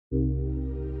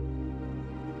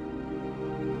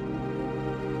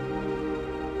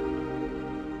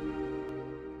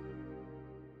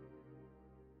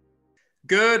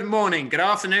Good morning, good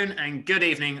afternoon, and good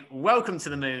evening. Welcome to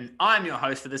the Moon. I'm your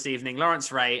host for this evening, Lawrence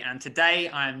Ray, and today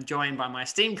I'm joined by my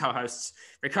esteemed co-hosts,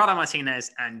 Ricardo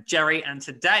Martinez and Jerry. And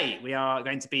today we are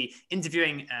going to be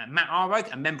interviewing Matt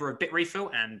Ahlborg, a member of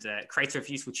Bitrefill and creator of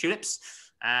Useful Tulips.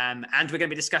 And we're going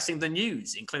to be discussing the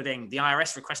news, including the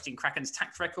IRS requesting Kraken's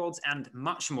tax records and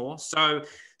much more. So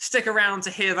stick around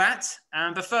to hear that.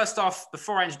 But first off,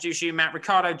 before I introduce you, Matt,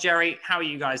 Ricardo, Jerry, how are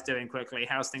you guys doing quickly?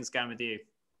 How's things going with you?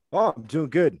 Oh, I'm doing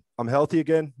good. I'm healthy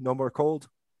again. No more cold.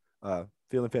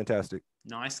 Feeling fantastic.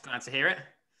 Nice. Glad to hear it.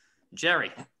 Jerry.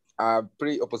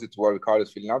 Pretty opposite to what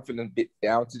Ricardo's feeling. I'm feeling a bit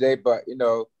down today, but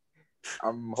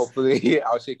hopefully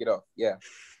I'll shake it off. Yeah.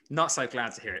 Not so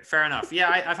glad to hear it. Fair enough. Yeah,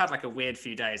 I've had like a weird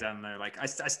few days. I don't know. Like I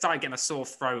started getting a sore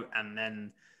throat and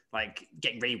then like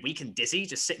getting really weak and dizzy,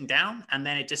 just sitting down. And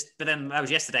then but then that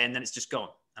was yesterday and then it's just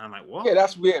gone. And I'm like, what? Yeah,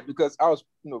 that's weird because I was,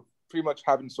 pretty much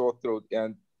having sore throat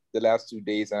and the last 2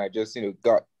 days, and I just,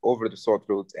 got over the sore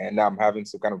throat, and now I'm having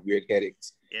some kind of weird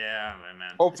headaches. Yeah,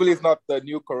 man. Hopefully, it's not the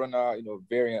new corona,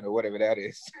 variant or whatever that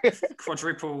is.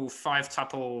 Quadruple,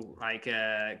 five-tuple,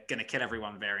 gonna kill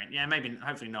everyone variant. Yeah, maybe,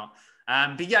 hopefully not.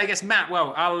 But yeah, I guess Matt.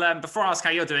 Well, I'll before I ask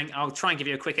how you're doing, I'll try and give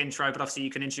you a quick intro. But obviously, you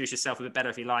can introduce yourself a bit better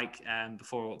if you like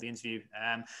before the interview.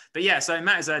 But yeah, so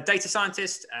Matt is a data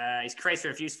scientist. He's creator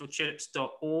of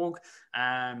usefultulips.org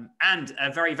and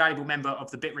a very valuable member of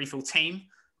the Bitrefill team.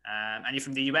 And you're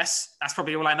from the US. That's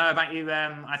probably all I know about you.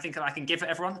 I think I can give to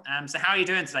everyone. So how are you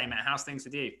doing today, Matt? How's things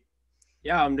with you?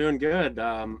 Yeah, I'm doing good.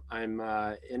 I'm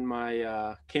in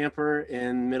my camper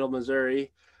in Middle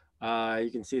Missouri. You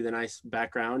can see the nice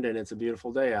background and it's a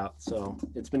beautiful day out. So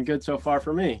it's been good so far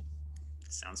for me.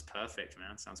 Sounds perfect,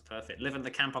 man. Sounds perfect. Living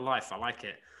the camper life. I like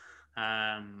it.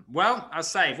 Well, I'll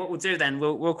say what we'll do then.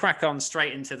 We'll crack on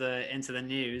straight into the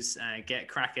news, get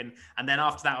cracking, and then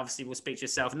after that, obviously, we'll speak to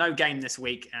yourself. No game this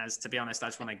week, as to be honest, I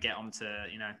just want to get on to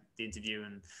the interview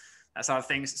and that sort of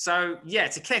things. So yeah,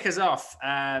 to kick us off,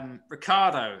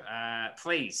 Ricardo,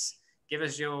 please give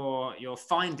us your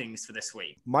findings for this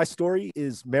week. My story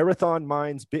is Marathon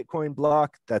mines Bitcoin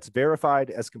block that's verified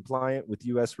as compliant with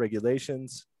U.S.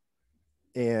 regulations,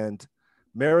 and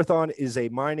Marathon is a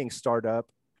mining startup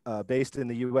based in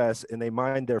the US, and they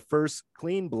mined their first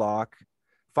clean block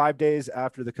 5 days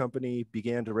after the company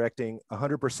began directing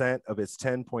 100% of its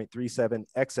 10.37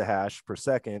 exahash per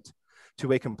second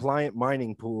to a compliant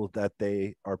mining pool that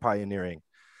they are pioneering.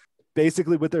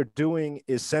 Basically, what they're doing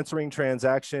is censoring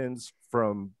transactions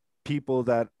from people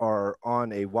that are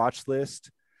on a watch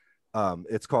list.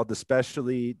 It's called the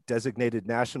Specially Designated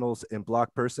Nationals and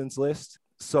Block Persons list.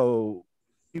 So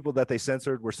people that they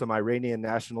censored were some Iranian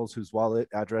nationals whose wallet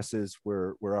addresses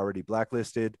were already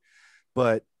blacklisted,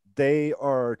 but they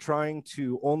are trying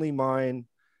to only mine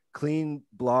clean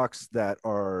blocks that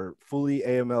are fully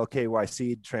AML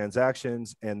KYC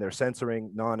transactions, and they're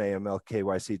censoring non-AML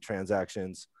KYC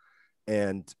transactions.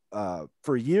 And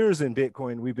for years in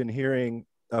Bitcoin, we've been hearing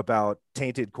about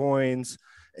tainted coins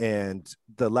and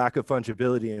the lack of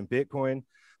fungibility in Bitcoin,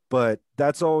 but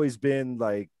that's always been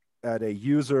like at a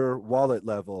user wallet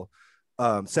level.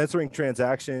 Censoring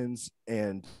transactions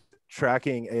and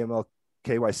tracking AML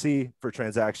KYC for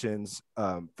transactions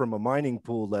from a mining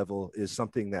pool level is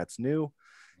something that's new.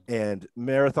 And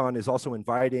Marathon is also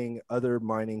inviting other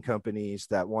mining companies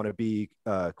that want to be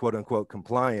quote unquote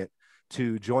compliant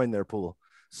to join their pool.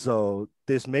 So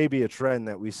this may be a trend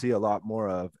that we see a lot more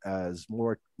of as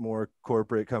more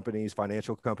corporate companies,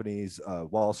 financial companies,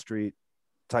 Wall Street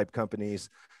type companies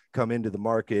come into the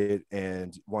market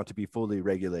and want to be fully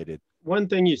regulated. One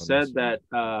thing you said that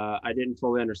I didn't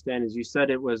fully understand is you said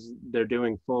they're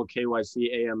doing full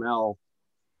KYC AML.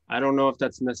 I don't know if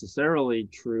that's necessarily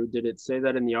true. Did it say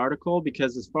that in the article?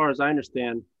 Because as far as I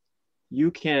understand,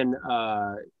 you can,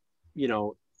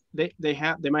 they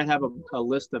might have a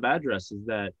list of addresses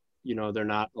that, they're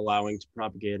not allowing to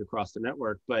propagate across the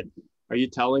network. But are you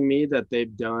telling me that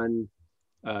they've done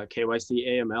KYC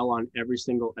AML on every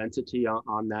single entity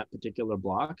on that particular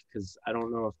block? Because I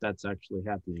don't know if that's actually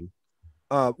happening.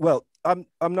 Well, I'm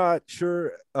not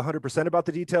sure 100% about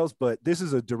the details, but this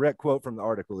is a direct quote from the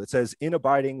article. It says, in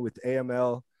abiding with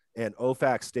AML and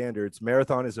OFAC standards,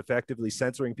 Marathon is effectively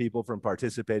censoring people from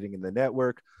participating in the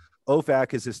network.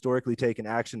 OFAC has historically taken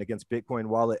action against Bitcoin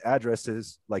wallet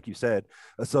addresses, like you said,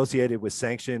 associated with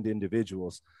sanctioned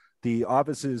individuals. The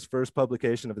office's first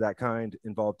publication of that kind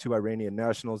involved 2 Iranian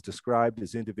nationals described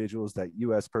as individuals that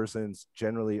U.S. persons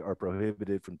generally are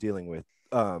prohibited from dealing with.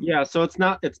 Yeah, so it's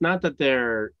not that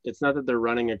they're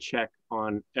running a check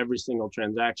on every single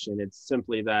transaction. It's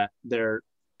simply that they're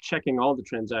checking all the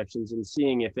transactions and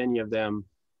seeing if any of them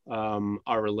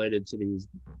are related to these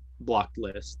blocked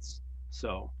lists.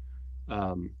 So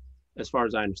As far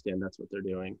as I understand, that's what they're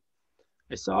doing.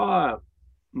 I saw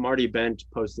Marty Bent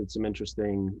posted some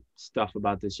interesting stuff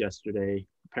about this yesterday.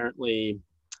 Apparently,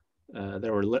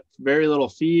 there were very little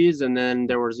fees, and then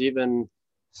there was even,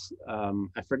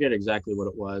 I forget exactly what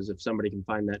it was, if somebody can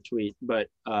find that tweet, but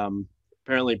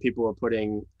apparently people were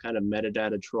putting kind of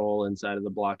metadata troll inside of the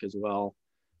block as well,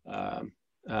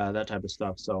 that type of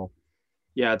stuff. So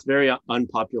yeah, it's very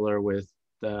unpopular with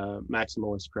the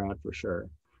maximalist crowd for sure.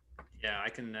 Yeah, I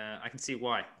can see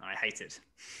why. I hate it.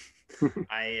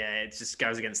 It just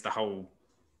goes against the whole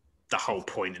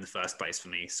point in the first place for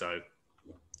me. So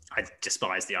I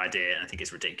despise the idea, and I think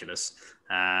it's ridiculous.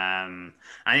 And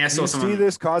I saw see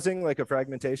this causing like a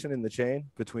fragmentation in the chain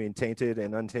between tainted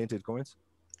and untainted coins.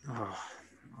 Oh,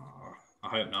 I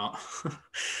hope not.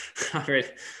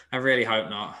 I really hope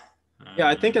not. Yeah,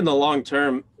 I think in the long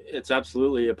term, it's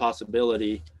absolutely a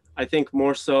possibility. I think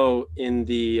more so in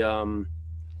the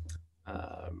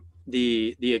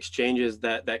exchanges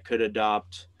that could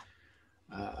adopt.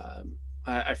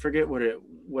 I forget what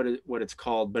it's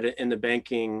called, but in the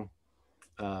banking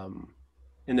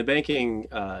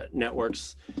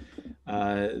networks,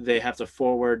 they have to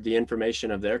forward the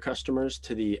information of their customers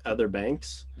to the other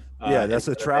banks. Yeah, that's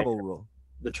a travel rule.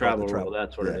 The travel rule,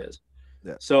 that's what it is.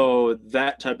 Yeah. So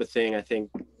that type of thing, I think,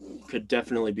 could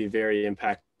definitely be very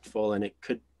impactful, and it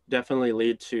could definitely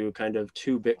lead to kind of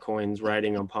two Bitcoins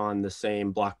riding upon the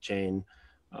same blockchain,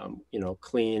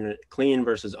 clean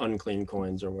versus unclean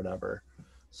coins or whatever.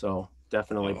 So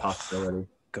definitely possibility.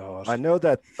 God, I know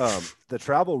that the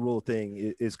travel rule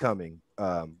thing is coming.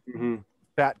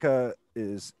 FATCA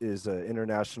is an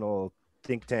international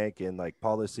think tank and like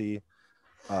policy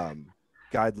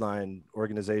guideline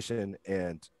organization,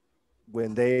 and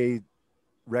when they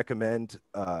recommend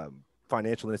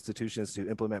financial institutions to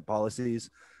implement policies,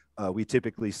 we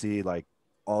typically see like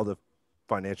all the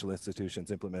financial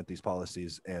institutions implement these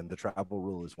policies, and the travel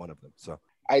rule is one of them. So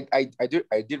I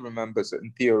did remember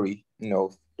certain theory, there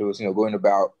was, going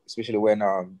about, especially when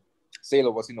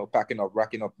Saylor was,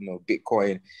 racking up,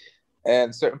 Bitcoin,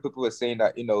 and certain people were saying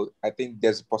that, I think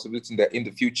there's a possibility that in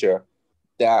the future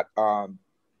that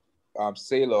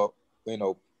Saylor,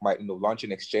 might, launch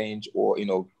an exchange or,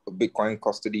 a Bitcoin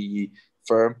custody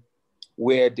firm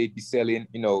where they'd be selling,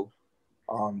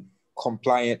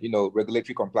 compliant,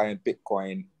 regulatory compliant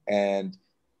Bitcoin, and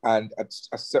at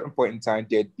a certain point in time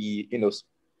there'd be,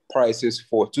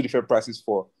 two different prices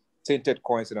for tainted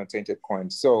coins and untainted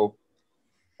coins. So,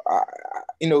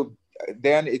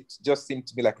 then it just seemed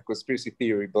to be like a conspiracy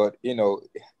theory, but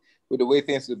with the way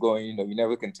things are going, you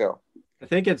never can tell. I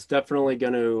think it's definitely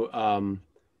going to,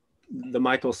 the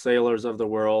Michael Saylors of the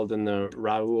world and the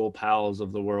Raoul Pals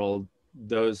of the world,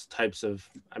 those types of,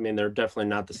 they're definitely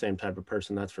not the same type of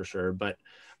person, that's for sure. But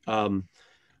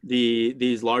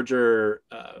these larger,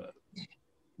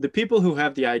 the people who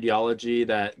have the ideology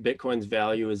that Bitcoin's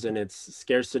value is in its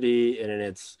scarcity and in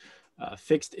its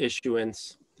fixed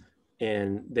issuance,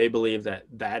 and they believe that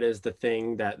that is the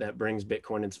thing that brings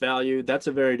Bitcoin its value, that's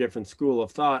a very different school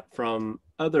of thought from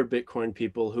other Bitcoin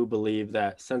people who believe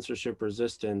that censorship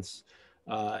resistance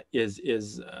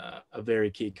is a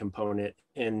very key component.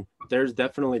 And there's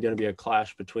definitely going to be a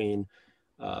clash between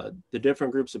the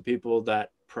different groups of people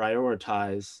that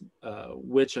prioritize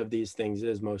which of these things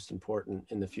is most important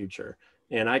in the future.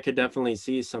 And I could definitely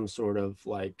see some sort of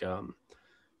like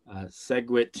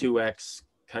SegWit 2x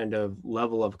kind of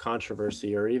level of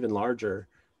controversy, or even larger,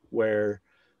 where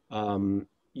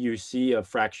you see a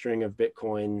fracturing of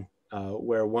Bitcoin,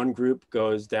 where one group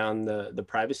goes down the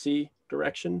privacy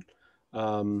direction,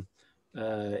 and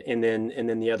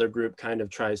then the other group kind of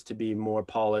tries to be more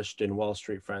polished and Wall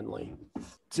Street friendly.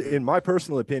 In my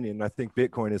personal opinion, I think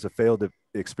Bitcoin is a failed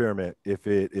experiment if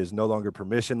it is no longer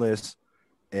permissionless,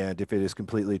 and if it is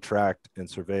completely tracked and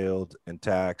surveilled and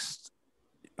taxed.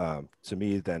 To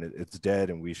me, then it's dead,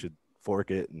 and we should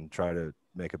fork it and try to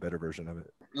make a better version of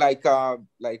it. Like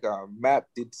Matt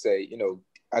did say,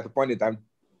 at the point in time,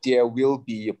 there will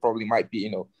be, probably might be,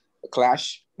 a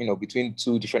clash, between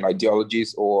two different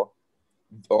ideologies or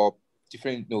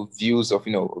different, views of,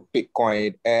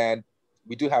 Bitcoin. And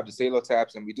we do have the Saylor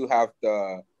types, and we do have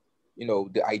the,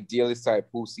 the idealist type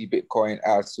who see Bitcoin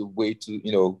as a way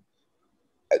to,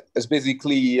 as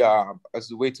basically as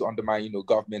a way to undermine,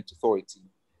 government authority.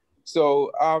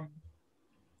 So,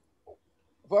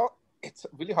 well, it's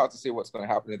really hard to say what's going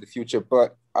to happen in the future,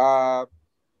 but I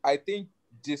think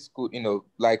this could,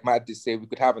 like Matt did say, we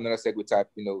could have another SegWit type,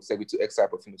 SegWit 2x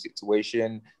type of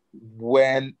situation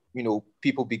when,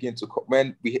 people begin to,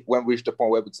 when we reach the point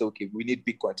where we say, okay, we need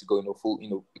Bitcoin to go,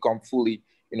 become fully,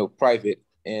 private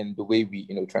in the way we,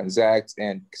 transact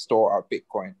and store our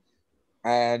Bitcoin.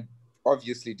 and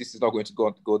obviously this is not going to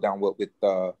go down well with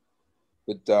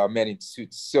men in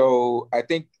suits. So I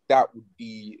think that would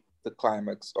be the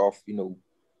climax of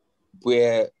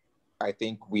where I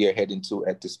think we are heading to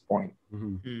at this point. I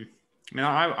mean,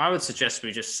 I would suggest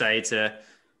we just say to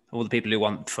all the people who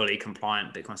want fully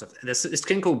compliant Bitcoin stuff, there's this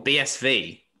thing called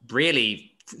BSV.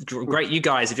 Really great. You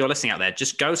guys, if you're listening out there,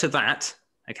 just go to that.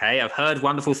 Okay, I've heard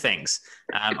wonderful things.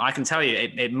 I can tell you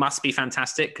it must be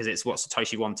fantastic because it's what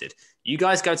Satoshi wanted. You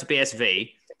guys go to BSV,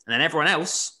 and then everyone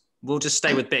else will just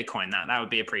stay with Bitcoin. That would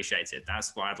be appreciated.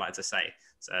 That's what I'd like to say.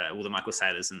 So all the Michael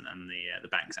Saylors and the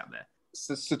banks out there.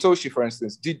 So Satoshi, for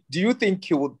instance, do you think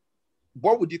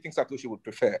what would you think Satoshi would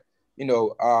prefer?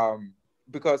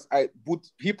 Because would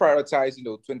he prioritize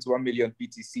 21 million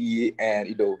BTC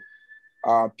and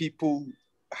people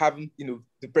having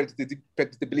the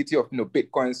predictability of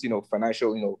Bitcoin's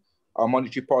financial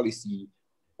monetary policy,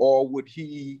 or would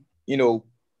he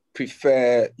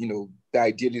prefer the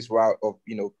idealist route of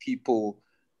people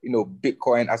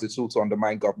Bitcoin as a tool to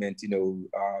undermine government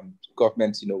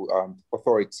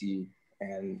authority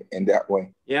and in that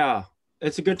way? Yeah,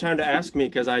 it's a good time to ask me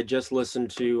because I just listened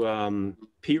to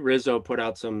Pete Rizzo put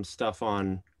out some stuff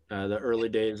on the early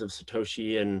days of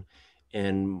Satoshi,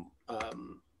 and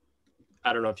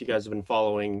I don't know if you guys have been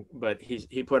following, but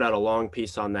he put out a long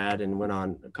piece on that and went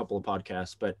on a couple of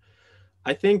podcasts. But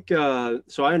I think so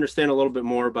I understand a little bit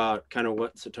more about kind of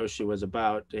what Satoshi was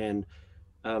about, and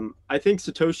I think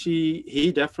Satoshi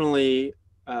he definitely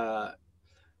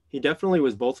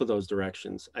was both of those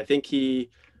directions. I think he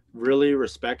really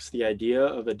respects the idea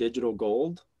of a digital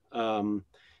gold.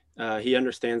 He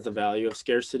understands the value of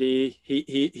scarcity.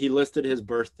 He listed his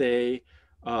birthday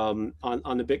on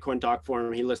the Bitcoin Talk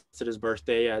forum. He listed his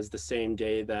birthday as the same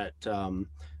day that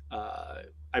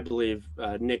I believe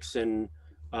Nixon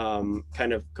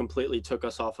kind of completely took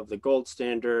us off of the gold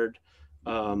standard.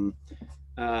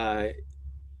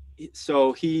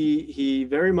 So he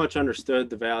very much understood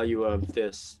the value of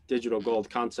this digital gold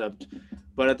concept,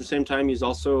 but at the same time, he's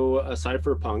also a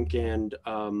cypherpunk, and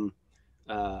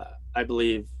I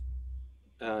believe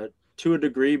to a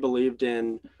degree believed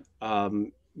in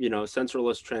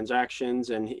censorless transactions,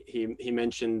 and he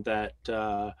mentioned that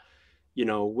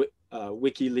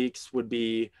WikiLeaks would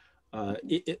be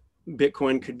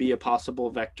Bitcoin could be a possible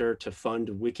vector to fund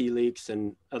WikiLeaks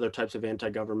and other types of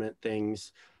anti-government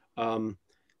things.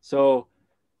 So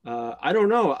I don't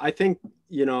know. I think,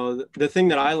 the thing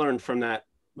that I learned from that,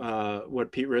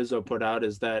 what Pete Rizzo put out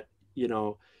is that,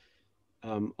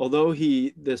 although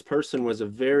this person was a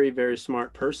very, very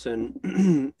smart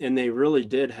person and they really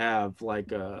did have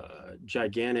like a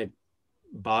gigantic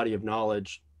body of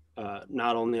knowledge,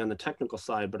 not only on the technical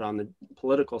side, but on the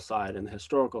political side and the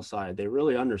historical side, they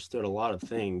really understood a lot of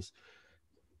things.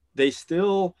 They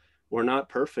still were not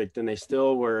perfect, and they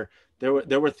still were,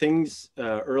 there were things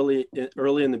early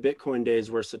in the Bitcoin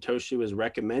days where Satoshi was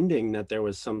recommending that there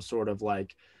was some sort of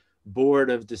like board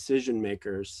of decision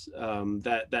makers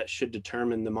that should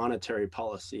determine the monetary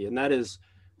policy, and that is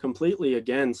completely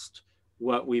against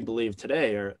what we believe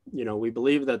today. Or we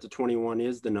believe that the 21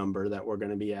 is the number that we're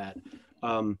going to be at.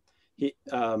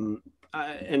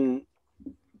 And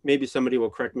maybe somebody will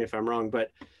correct me if I'm wrong,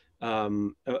 but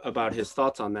about his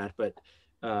thoughts on that. But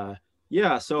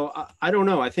yeah, so I don't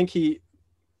know. I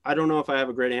don't know if I have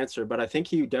a great answer, but I think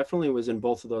he definitely was in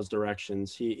both of those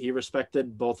directions. He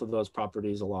respected both of those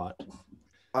properties a lot.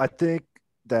 I think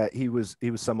that he was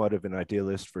somewhat of an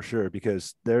idealist for sure,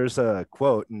 because there's a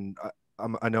quote, and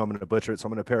I know I'm going to butcher it, so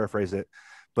I'm going to paraphrase it,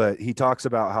 but he talks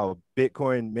about how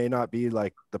Bitcoin may not be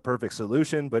like the perfect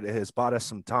solution, but it has bought us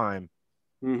some time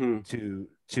to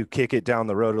kick it down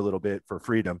the road a little bit for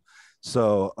freedom.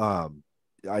 So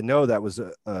I know that was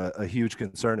a huge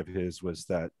concern of his, was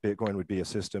that Bitcoin would be a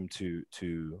system to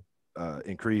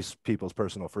increase people's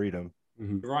personal freedom.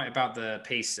 You're right about the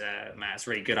piece, Matt. It's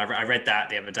really good. I read that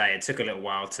the other day. It took a little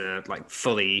while to like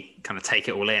fully kind of take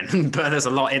it all in, but there's a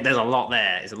lot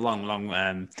there. It's a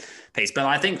long piece. But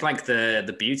I think like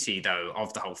the beauty though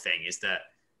of the whole thing is that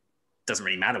it doesn't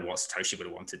really matter what Satoshi would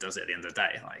have wanted, does it? At the end of the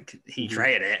day, like he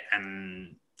created it,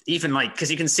 and even like,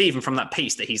 because you can see even from that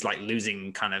piece that he's like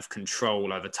losing kind of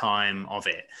control over time of it.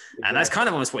 Exactly. And that's kind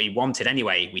of almost what he wanted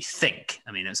anyway, we think.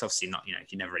 I mean, it's obviously not, you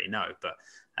never really know, but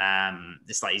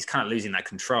it's like he's kind of losing that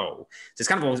control. So it's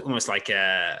kind of almost like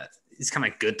it's kind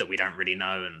of good that we don't really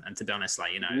know. And to be honest,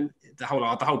 like, the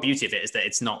whole beauty of it is that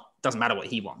doesn't matter what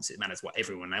he wants. It matters what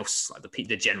everyone else, like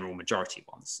the general majority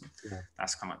wants. Yeah.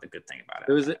 That's kind of like the good thing about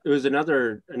it. It was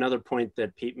another point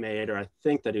that Pete made, or I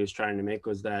think that he was trying to make,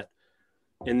 was that,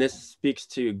 and this speaks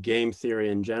to game theory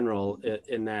in general,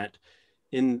 in that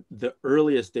in the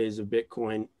earliest days of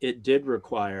Bitcoin, it did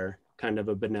require kind of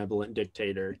a benevolent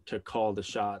dictator to call the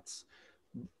shots.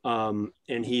 And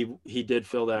he did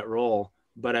fill that role.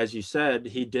 But as you said,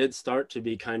 he did start to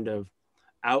be kind of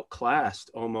outclassed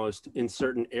almost in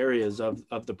certain areas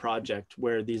of the project,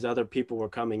 where these other people were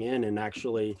coming in and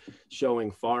actually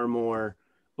showing far more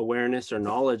awareness or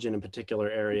knowledge in a particular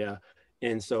area.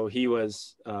 And so he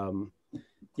was,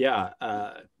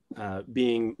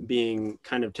 being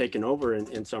kind of taken over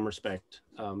in some respect.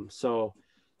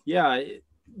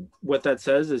 What that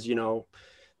says is,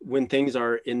 when things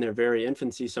are in their very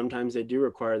infancy, sometimes they do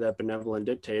require that benevolent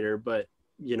dictator, but,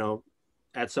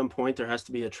 at some point there has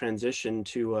to be a transition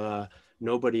to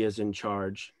nobody is in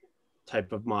charge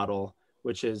type of model,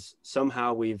 which is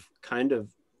somehow we've kind of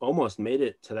almost made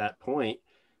it to that point.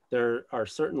 There are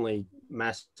certainly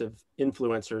massive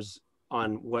influencers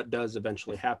on what does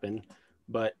eventually happen,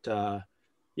 but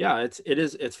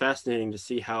it's fascinating to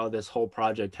see how this whole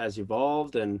project has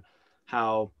evolved and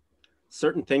how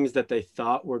certain things that they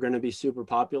thought were going to be super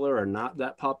popular are not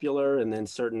that popular, and then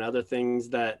certain other things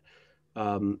that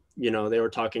they were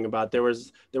talking about. There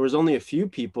was only a few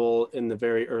people in the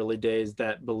very early days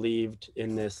that believed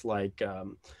in this, like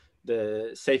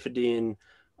the Safedin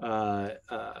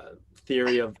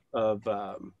theory of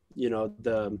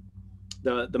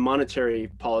the monetary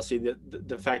policy,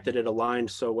 the fact that it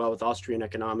aligned so well with Austrian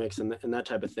economics and that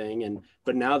type of thing.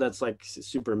 But now that's like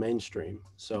super mainstream.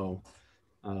 So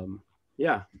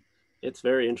it's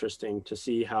very interesting to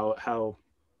see how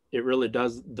it really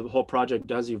does, the whole project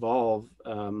does evolve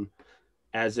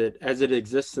as it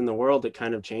exists in the world. It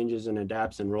kind of changes and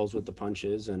adapts and rolls with the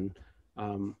punches and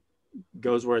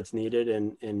goes where it's needed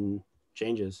and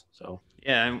changes. So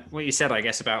yeah, and what you said, I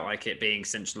guess, about like it being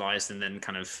centralized and then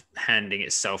kind of handing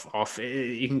itself off,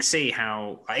 you can see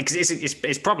how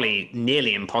it's probably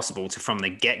nearly impossible to from the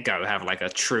get-go have like a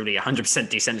truly 100%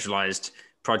 decentralized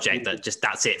project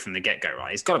that's it from the get-go,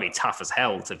 right? It's got to be tough as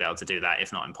hell to be able to do that,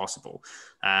 if not impossible.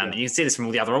 And you can see this from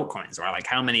all the other altcoins, right? Like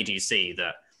how many do you see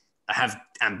that have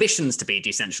ambitions to be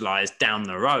decentralized down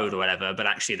the road or whatever, but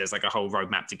actually there's like a whole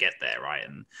roadmap to get there, right?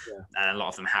 And a lot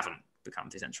of them haven't become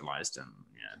decentralized. And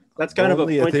that's kind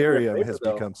only of a point Ethereum has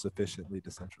become sufficiently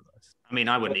decentralized. I mean,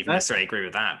 I wouldn't even necessarily agree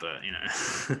with that, but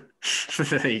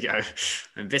there you go.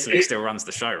 And Vitalik still runs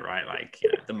the show, right? Like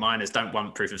the miners don't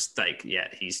want proof of stake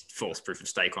yet. He's forced proof of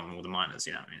stake on all the miners.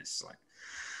 I mean, it's like,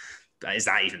 is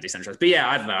that even decentralized? But yeah,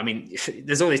 I don't know. I mean,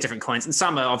 there's all these different coins, and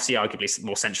some are obviously arguably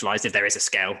more centralized if there is a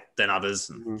scale than others.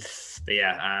 But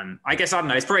yeah, I guess I don't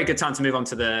know. It's probably a good time to move on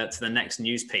to the next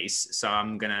news piece. So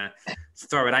I'm gonna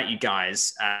throw it at you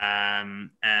guys.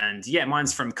 And yeah,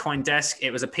 mine's from CoinDesk.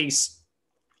 It was a piece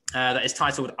that is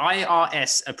titled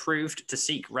 "IRS approved to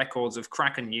seek records of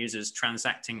Kraken users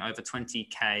transacting over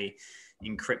 20K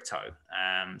in crypto."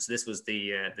 So this was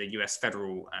the US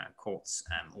federal courts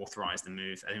authorized the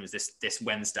move. I think it was this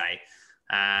Wednesday.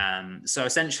 So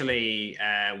essentially,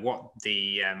 what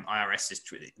the IRS is,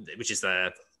 which is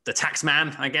the tax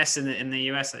man, I guess, in the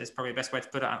US, is probably the best way to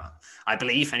put it. I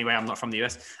believe, anyway. I'm not from the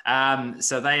US.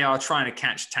 So they are trying to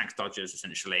catch tax dodgers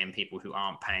essentially, and people who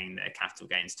aren't paying their capital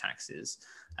gains taxes.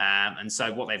 And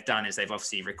so what they've done is they've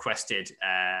obviously requested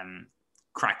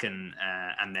Kraken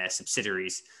and their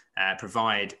subsidiaries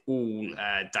provide all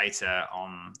data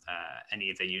on any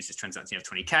of their users transacting over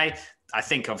 20K. I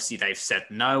think obviously they've said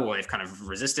no, or they've kind of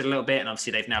resisted a little bit, and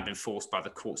obviously they've now been forced by the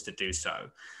courts to do so.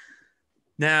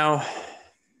 Now,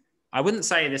 I wouldn't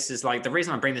say this is like, the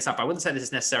reason I bring this up, I wouldn't say this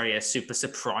is necessarily a super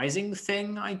surprising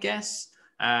thing, I guess,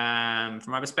 from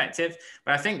my perspective.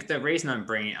 But I think the reason I'm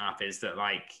bringing it up is that,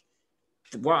 like,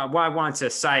 what I wanted to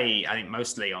say, I think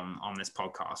mostly on this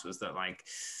podcast was that, like,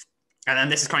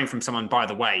 and this is coming from someone, by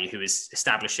the way, who is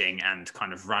establishing and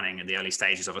kind of running in the early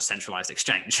stages of a centralized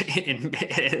exchange.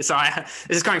 This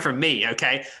is coming from me,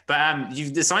 okay? But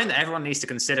the sign that everyone needs to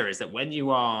consider is that when you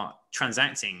are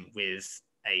transacting with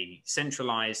a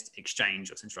centralized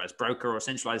exchange or centralized broker or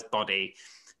centralized body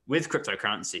with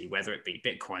cryptocurrency, whether it be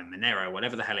Bitcoin, Monero,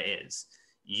 whatever the hell it is,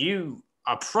 you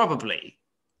are probably,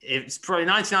 it's probably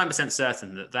 99%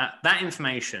 certain that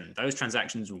information, those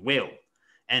transactions will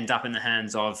end up in the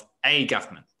hands of a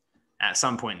government at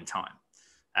some point in time.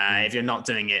 If you're not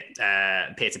doing it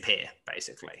peer-to-peer,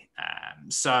 basically.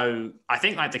 So I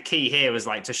think like the key here was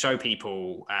like to show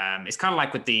people, it's kind of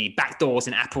like with the backdoors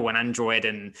in Apple and Android,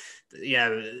 and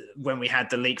when we had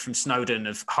the leak from Snowden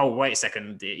of, oh, wait a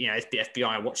second, if the FBI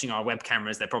are watching our web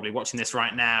cameras, they're probably watching this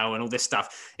right now, and all this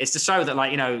stuff. It's to show that,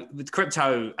 like, with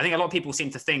crypto, I think a lot of people seem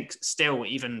to think still,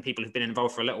 even people who've been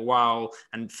involved for a little while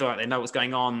and feel like they know what's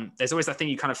going on, there's always that thing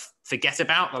you kind of forget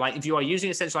about. Like, if you are using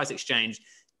a centralized exchange,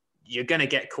 you're going to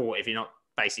get caught if you're not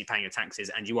basically paying your taxes,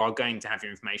 and you are going to have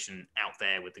your information out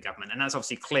there with the government. And that's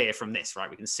obviously clear from this, right?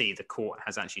 We can see the court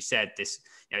has actually said this,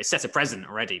 it set a precedent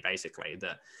already, basically,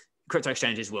 that crypto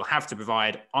exchanges will have to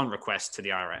provide on request to the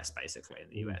IRS, basically, in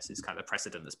the US. Is kind of the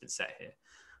precedent that's been set here.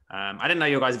 I didn't know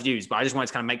your guys' views, but I just wanted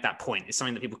to kind of make that point. It's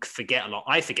something that people forget a lot.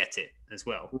 I forget it as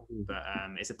well, but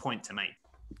it's a point to make.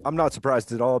 I'm not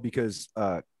surprised at all because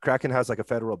Kraken has like a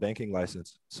federal banking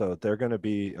license. So they're going to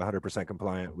be 100%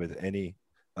 compliant with any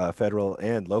federal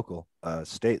and local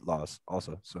state laws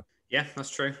also. So yeah, that's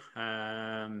true.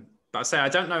 But I say I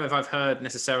don't know if I've heard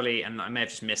necessarily, and I may have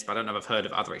just missed, but I don't know if I've heard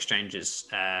of other exchanges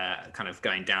kind of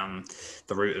going down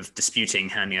the route of disputing,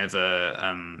 handing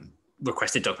over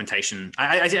requested documentation.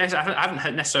 I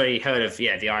haven't necessarily heard of the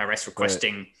IRS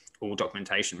requesting all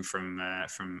documentation from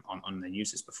on the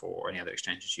users before, or any other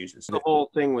exchanges users. The whole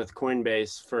thing with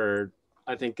Coinbase for,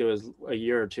 I think it was a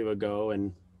year or two ago,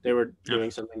 and they were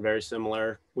doing something very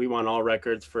similar. We want all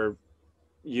records for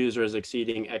users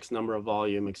exceeding X number of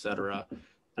volume, etc.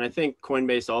 And I think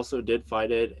Coinbase also did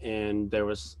fight it, and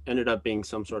there ended up being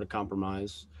some sort of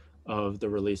compromise of the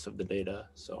release of the data.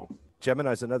 So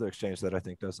Gemini is another exchange that I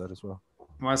think does that as well.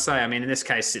 Well, I mean, in this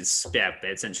case,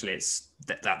 essentially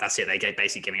that's it. They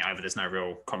basically giving it over. There's no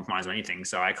real compromise or anything.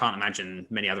 So I can't imagine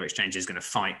many other exchanges going to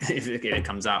fight if it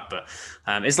comes up. But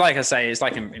it's like I say, it's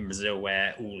like in Brazil,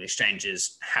 where all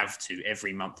exchanges have to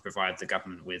every month provide the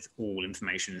government with all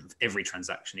information of every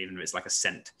transaction, even if it's like a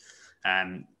cent.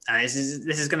 And this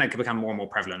is going to become more and more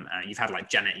prevalent. You've had like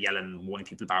Janet Yellen warning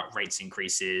people about rates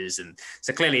increases, and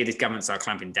so clearly these governments are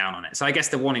clamping down on it. So I guess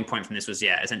the warning point from this was,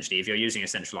 essentially, if you're using a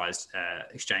centralized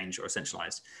exchange or a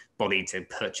centralized body to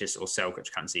purchase or sell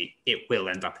cryptocurrency, it will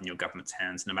end up in your government's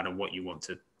hands, no matter what you want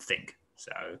to think.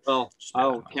 So, well,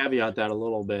 I'll caveat that a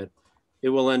little bit. It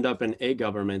will end up in a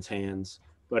government's hands,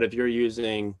 but if you're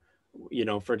using,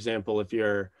 for example, if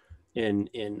you're in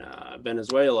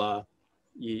Venezuela,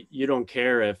 you don't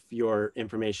care if your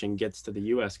information gets to the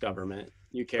U.S. government.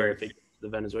 You care if it gets to the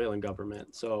Venezuelan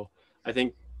government. So I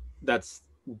think that's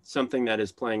something that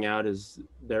is playing out. Is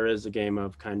there is a game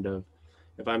of kind of,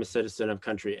 if I'm a citizen of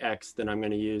country X, then I'm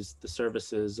going to use the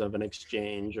services of an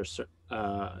exchange or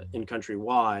in country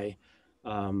Y,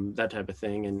 that type of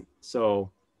thing. And so,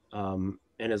 and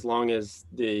as long as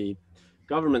the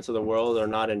governments of the world are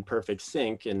not in perfect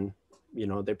sync, and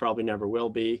they probably never will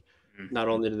be. Not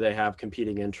only do they have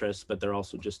competing interests, but they're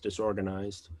also just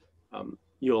disorganized.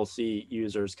 You'll see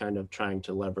users kind of trying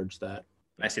to leverage that.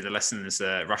 I see the lesson is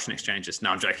Russian exchanges. No,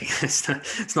 I'm joking. It's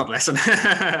not the lesson.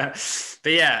 But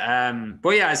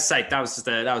as I say, that was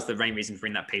the main reason for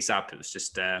bringing that piece up. It was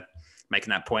just making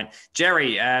that point.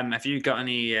 Jerry, have you got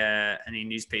any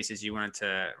news pieces you wanted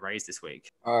to raise this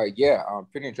week?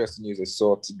 Pretty interesting news I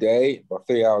saw today, about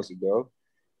 3 hours ago.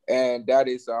 And that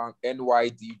is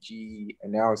NYDG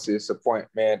announces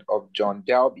appointment of John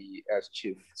Dalby as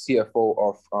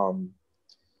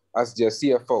as their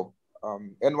CFO.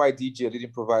 NYDG, a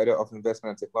leading provider of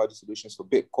investment and technology solutions for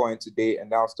Bitcoin, today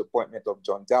announced the appointment of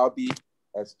John Dalby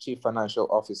as Chief Financial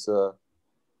Officer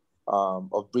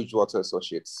of Bridgewater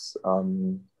Associates,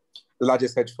 the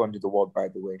largest hedge fund in the world, by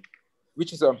the way,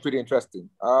 which is pretty interesting.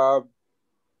 And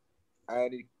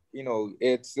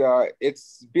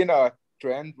it's been a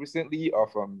trend recently of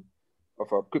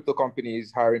crypto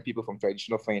companies hiring people from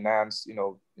traditional finance,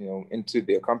 into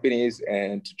their companies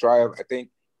and to drive. I think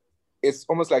it's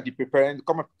almost like you're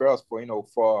come and prepare us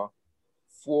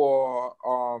for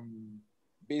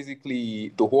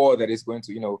basically the war that is going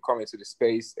to come into the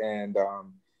space, and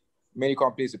many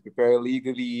companies are prepare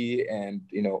legally and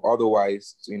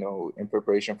otherwise in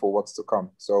preparation for what's to come.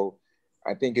 So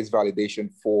I think it's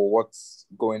validation for what's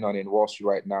going on in Wall Street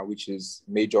right now, which is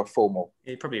major FOMO.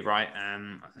 You're probably right.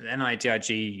 The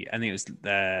NYDIG, I think it was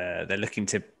they're looking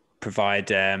to provide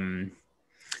the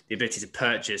ability to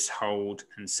purchase, hold,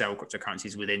 and sell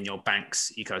cryptocurrencies within your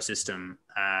bank's ecosystem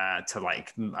to I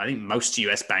think most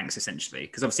US banks, essentially,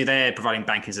 because obviously they're providing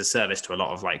banking as a service to a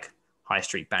lot of high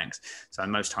street banks. So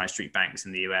most high street banks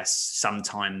in the US,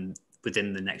 sometime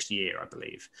within the next year, I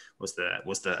believe, was the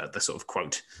sort of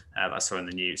quote that I saw in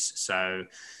the news. So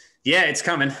yeah, it's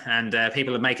coming, and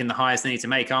people are making the hires they need to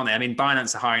make, aren't they? I mean,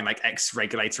 Binance are hiring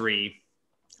ex-regulatory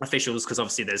officials, because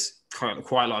obviously there's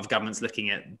quite a lot of governments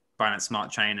looking at Binance Smart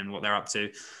Chain and what they're up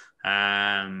to.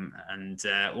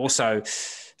 Also,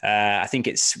 I think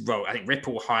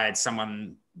Ripple hired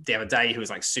someone the other day who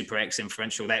was super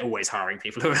influential. They're always hiring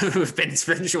people who have been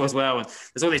influential as well. And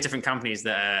there's all these different companies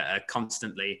that are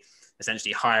constantly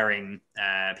essentially hiring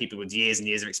people with years and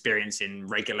years of experience in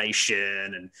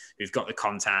regulation and who've got the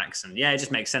contacts. And it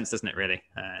just makes sense, doesn't it, really?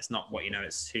 It's not what you know,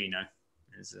 it's who you know.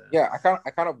 I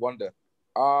kind of wonder.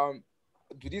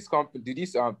 do these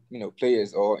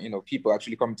players or people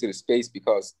actually come to the space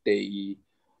because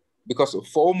of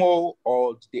FOMO,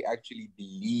 or do they actually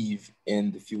believe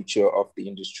in the future of the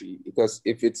industry? Because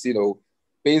if it's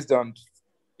based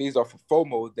off of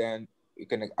FOMO, then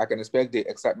I can expect the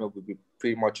excitement will be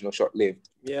pretty much short-lived.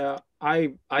 Yeah,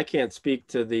 I can't speak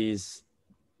to these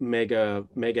mega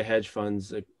hedge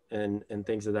funds and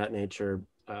things of that nature.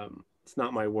 It's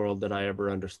not my world that I ever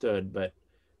understood, but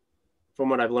from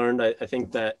what I've learned, I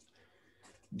think that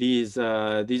these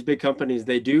big companies,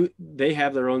 they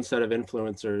have their own set of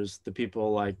influencers, the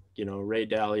people like Ray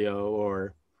Dalio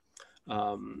or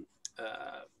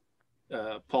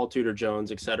Paul Tudor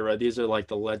Jones, etc. These are like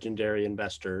the legendary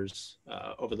investors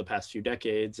over the past few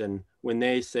decades, and when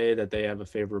they say that they have a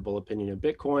favorable opinion of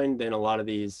Bitcoin, then a lot of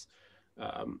these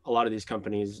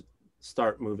companies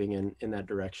start moving in that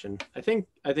direction. I think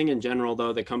in general,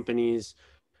 though, the companies,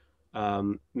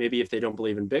 maybe if they don't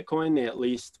believe in Bitcoin, they at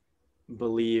least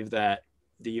believe that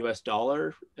the US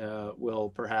dollar will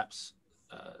perhaps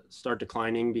start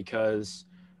declining because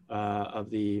of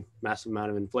the massive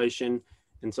amount of inflation.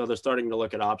 And so they're starting to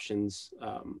look at options,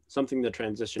 something to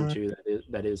transition to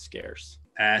that is scarce.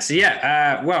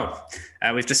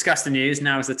 We've discussed the news.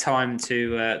 Now is the time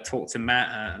to talk to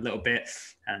Matt a little bit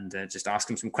and just ask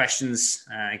him some questions,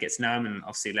 get to know him, and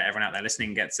obviously let everyone out there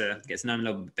listening get to know him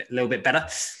a little bit better.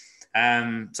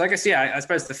 So I guess, I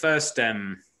suppose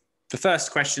the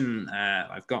first question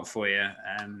I've got for you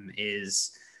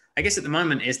is, I guess at the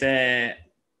moment,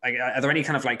 are there any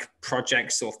kind of like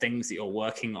projects or things that you're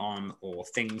working on, or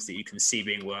things that you can see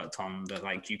being worked on that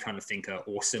like you kind of think are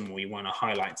awesome, or you want to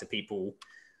highlight to people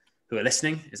who are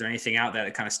listening? Is there anything out there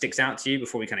that kind of sticks out to you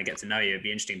before we kind of get to know you? It'd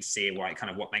be interesting to see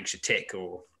what makes you tick,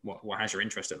 or what has your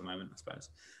interest at the moment, I suppose.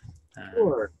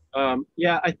 Sure.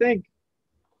 I think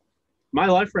my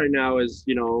life right now is,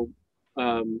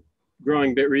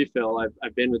 growing Bitrefill.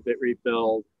 I've been with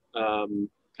Bitrefill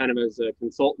kind of as a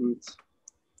consultant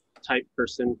type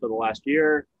person for the last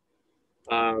year.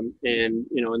 And,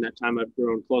 in that time I've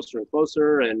grown closer and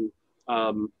closer. And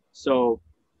so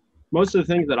most of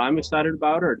the things that I'm excited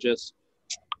about are just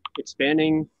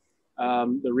expanding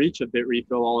the reach of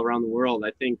Bitrefill all around the world.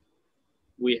 I think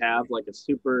we have like a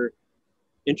super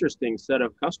interesting set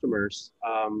of customers.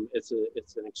 It's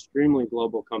an extremely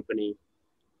global company.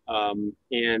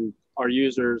 And our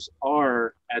users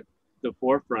are at the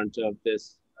forefront of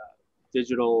this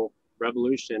digital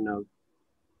revolution of,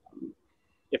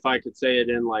 if I could say it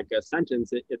in like a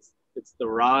sentence, it's the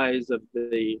rise of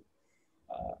the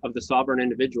sovereign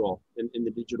individual in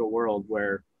the digital world,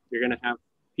 where you're going to have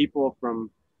people from,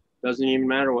 doesn't even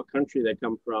matter what country they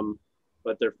come from,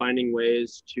 but they're finding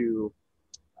ways to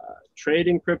trade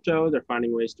in crypto, they're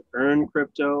finding ways to earn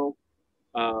crypto,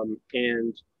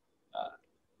 and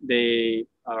they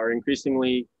are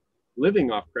increasingly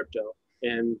living off crypto.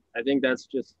 And I think that's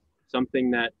just something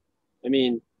that,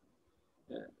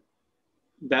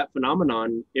 that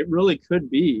phenomenon, it really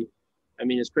could be,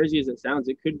 as crazy as it sounds,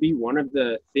 it could be one of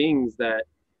the things that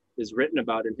is written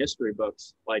about in history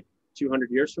books. Like 200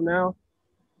 years from now,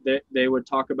 they would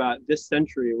talk about this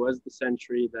century was the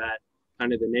century that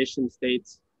kind of the nation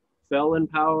states fell in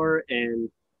power and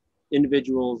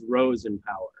individuals rose in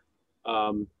power.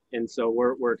 And so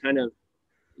we're kind of,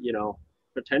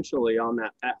 potentially on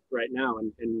that path right now.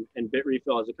 And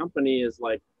Bitrefill as a company is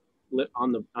like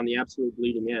on the absolute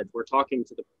bleeding edge. We're talking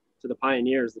to the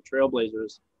pioneers, the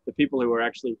trailblazers, the people who are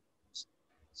actually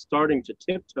starting to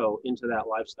tiptoe into that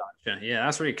lifestyle. Yeah,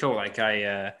 that's really cool. Like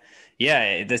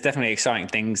there's definitely exciting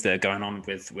things that are going on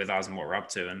with us and what we're up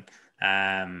to.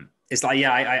 And it's like,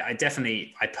 I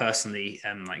personally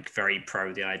am like very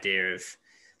pro the idea of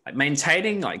like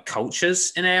maintaining like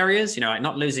cultures in areas, like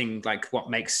not losing like what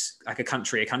makes like a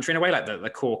country in a way, like the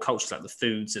core cultures, like the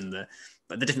foods and the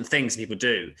different things people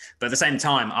do, but at the same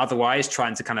time, otherwise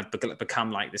trying to kind of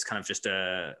become like this kind of just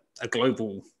a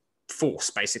global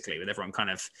force, basically, with everyone kind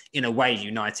of in a way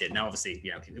united. Now, obviously,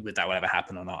 would that will ever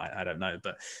happen or not? I don't know,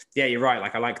 but yeah, you're right.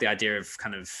 Like I like the idea of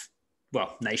kind of,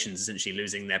 nations essentially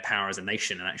losing their power as a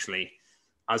nation, and actually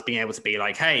us being able to be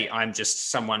like, hey, I'm just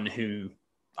someone who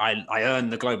I earn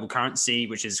the global currency,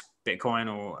 which is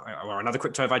Bitcoin or another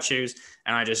crypto if I choose,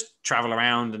 and I just travel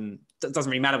around, and it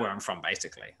doesn't really matter where I'm from,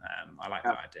 basically. I like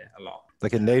that idea a lot.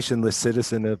 Like a nationless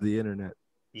citizen of the internet.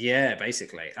 Yeah,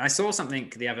 basically. I saw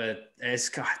something about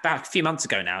a few months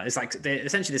ago now. It's like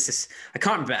essentially this I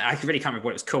really can't remember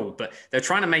what it was called, but they're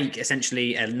trying to make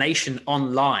essentially a nation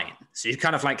online So you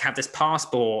kind of like have this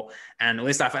passport and all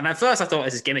this stuff. And at first I thought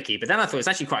this is gimmicky, but then I thought it's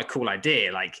actually quite a cool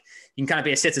idea. Like you can kind of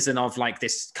be a citizen of like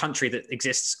this country that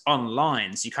exists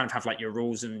online. So you kind of have like your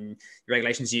rules and your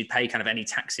regulations. You'd pay kind of any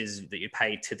taxes that you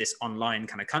pay to this online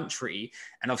kind of country.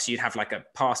 And obviously you'd have like a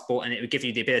passport, and it would give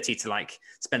you the ability to like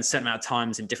spend a certain amount of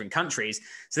times in different countries.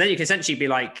 So then you can essentially be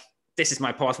like, this is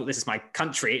my passport, this is my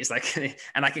country. It's like,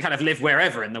 and I can kind of live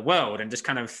wherever in the world, and just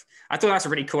kind of, I thought that's a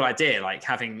really cool idea. Like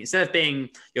having, instead of being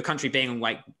your country being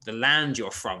like the land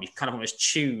you're from, you kind of almost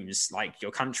choose like your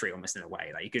country almost in a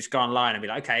way. Like you could just go online and be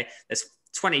like, okay, there's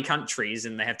 20 countries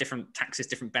and they have different taxes,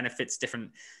 different benefits,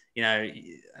 different, you know,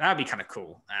 that'd be kind of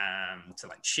cool to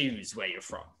like choose where you're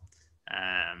from.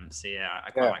 So yeah, I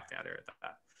quite like the idea of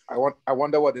that. I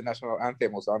wonder what the national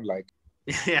anthem will sound like.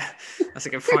 Yeah, that's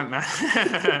a good point, man.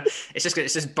 It's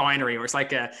just binary, or it's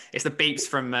like it's the beeps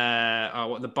from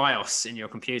the BIOS in your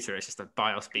computer. It's just a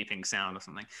BIOS beeping sound or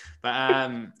something. But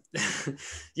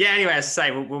yeah. Anyway, as I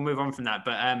say, we'll move on from that.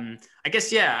 But I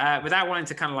guess without wanting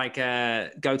to kind of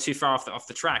like go too far off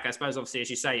the track, I suppose obviously, as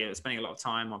you say, you're spending a lot of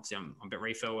time obviously on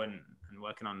Bitrefill and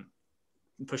working on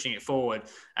pushing it forward.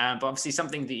 But obviously,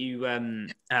 something that you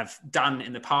have done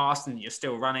in the past and you're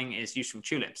still running is Useful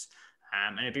Tulips.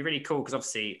 And it'd be really cool because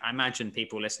obviously I imagine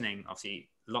people listening, obviously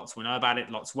lots will know about it,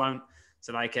 lots won't.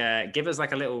 So like, give us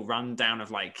like a little rundown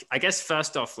of like, I guess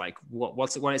first off, like what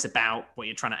it's about, what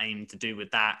you're trying to aim to do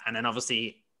with that. And then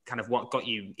obviously kind of what got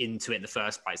you into it in the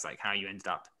first place, like how you ended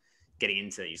up getting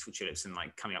into Useful Tulips and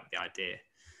like coming up with the idea.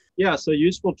 Yeah. So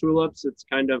Useful Tulips, it's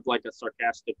kind of like a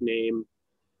sarcastic name.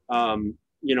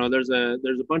 You know, there's a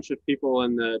bunch of people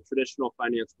in the traditional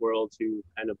finance world who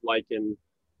kind of liken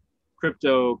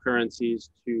cryptocurrencies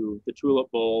to the tulip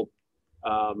bulb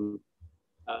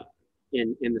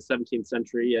in the 17th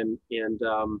century, and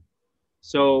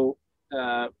so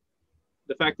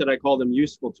the fact that I call them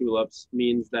useful tulips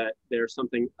means that they're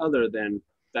something other than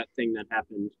that thing that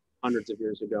happened hundreds of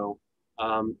years ago.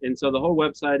 And so the whole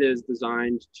website is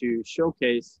designed to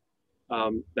showcase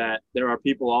that there are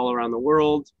people all around the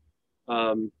world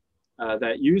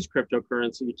that use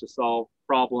cryptocurrency to solve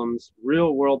problems,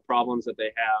 real world problems that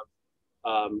they have.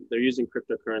 They're using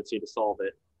cryptocurrency to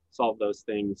solve those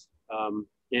things.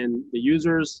 And the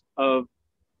users of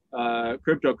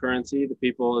cryptocurrency, the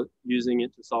people using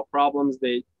it to solve problems,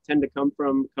 they tend to come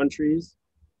from countries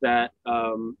that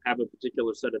have a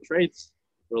particular set of traits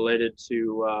related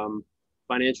to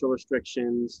financial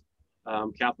restrictions,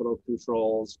 capital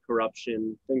controls,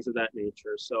 corruption, things of that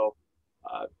nature. So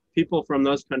people from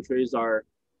those countries are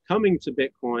coming to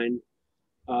Bitcoin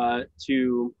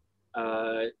to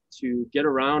get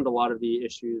around a lot of the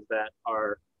issues that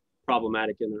are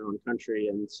problematic in their own country.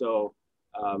 And so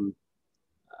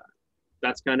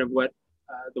that's kind of what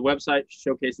the website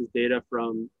showcases data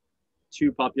from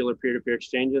two popular peer-to-peer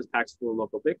exchanges, Paxful and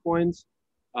Local Bitcoins.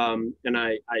 And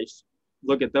I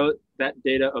look at that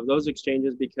data of those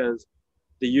exchanges because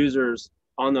the users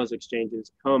on those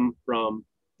exchanges come from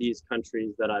these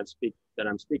countries that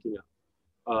I'm speaking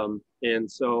of. And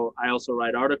so I also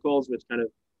write articles which kind of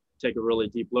take a really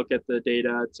deep look at the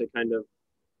data to kind of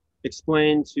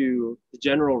explain to the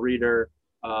general reader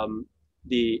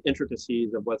the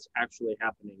intricacies of what's actually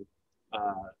happening,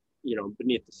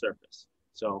 beneath the surface.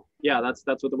 So yeah, that's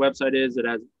what the website is. It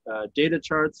has data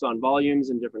charts on volumes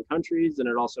in different countries, and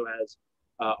it also has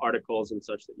articles and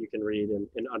such that you can read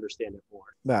and understand it more.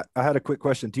 Matt, I had a quick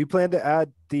question. Do you plan to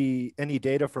add any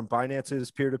data from Binance's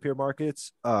peer-to-peer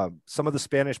markets? Some of the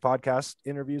Spanish podcast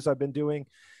interviews I've been doing,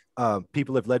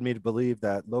 people have led me to believe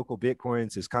that Local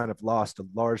Bitcoins has kind of lost a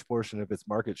large portion of its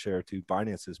market share to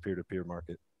Binance's peer-to-peer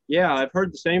market. Yeah, I've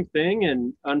heard the same thing.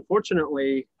 And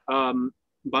unfortunately,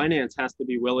 Binance has to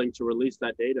be willing to release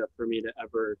that data for me to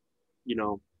ever,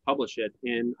 publish it.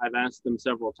 And I've asked them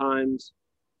several times.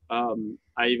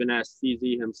 I even asked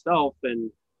CZ himself,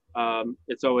 and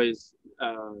it's always,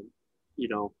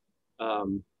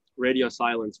 radio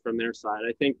silence from their side.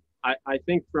 I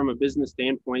think from a business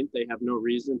standpoint, they have no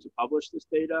reason to publish this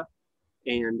data,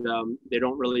 and they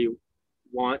don't really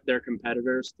want their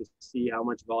competitors to see how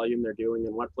much volume they're doing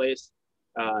in what place,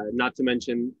 not to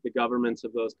mention the governments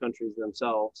of those countries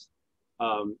themselves.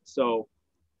 So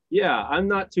yeah, I'm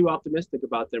not too optimistic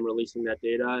about them releasing that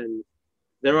data. And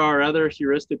there are other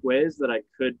heuristic ways that I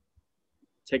could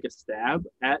take a stab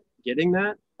at getting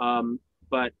that,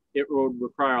 but it would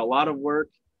require a lot of work,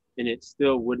 and it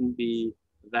still wouldn't be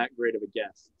that great of a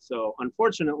guess. So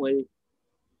unfortunately,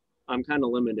 I'm kind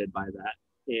of limited by that,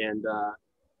 and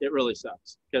it really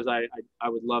sucks because I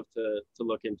would love to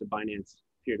look into Binance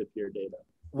peer-to-peer data.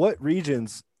 What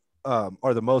regions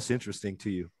are the most interesting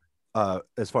to you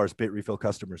as far as Bitrefill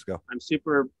customers go? I'm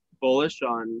super bullish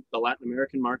on the Latin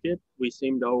American market. We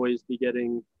seem to always be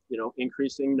getting,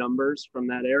 increasing numbers from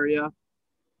that area.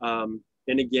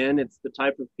 And again, it's the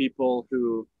type of people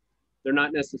who they're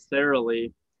not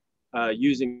necessarily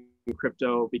using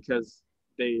crypto because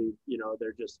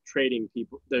they're just trading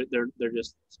people. They're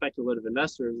just speculative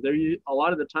investors. A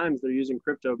lot of the times they're using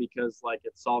crypto because like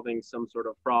it's solving some sort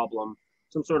of problem,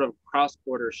 some sort of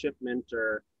cross-border shipment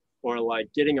or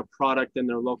like getting a product in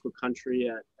their local country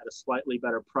at a slightly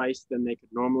better price than they could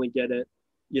normally get it.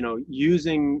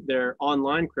 Using their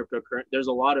online cryptocurrency. There's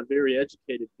a lot of very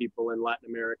educated people in Latin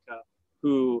America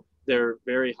who they're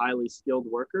very highly skilled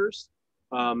workers,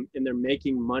 and they're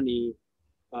making money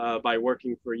by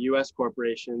working for US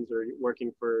corporations or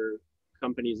working for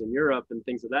companies in Europe and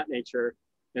things of that nature.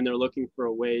 And they're looking for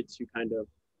a way to kind of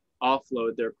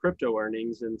offload their crypto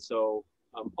earnings. And so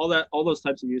all those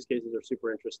types of use cases are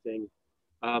super interesting.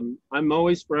 I'm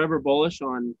always forever bullish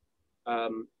on,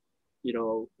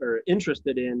 or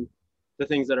interested in the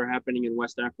things that are happening in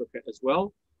West Africa as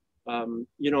well.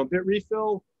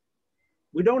 Bitrefill,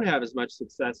 we don't have as much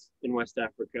success in West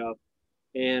Africa.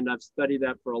 And I've studied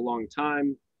that for a long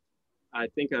time. I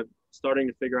think I'm starting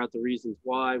to figure out the reasons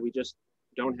why. We just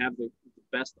don't have the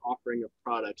best offering of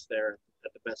products there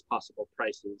at the best possible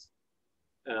prices.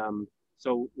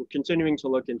 So we're continuing to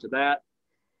look into that.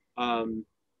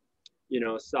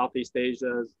 Southeast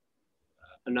Asia is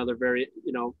another very,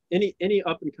 any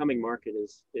up and coming market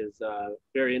is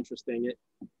very interesting.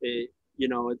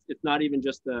 It's not even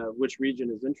just which region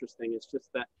is interesting. It's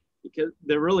just that because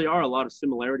there really are a lot of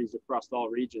similarities across all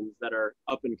regions that are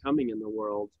up and coming in the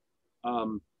world.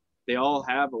 They all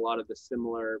have a lot of the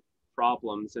similar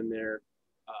problems in their,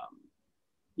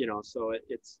 so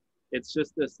it's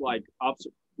just this like,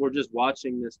 we're just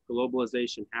watching this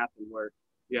globalization happen where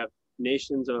you have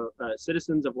nations of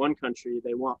citizens of one country,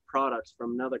 they want products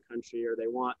from another country, or they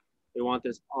want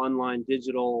this online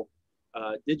digital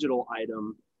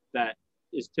item that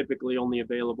is typically only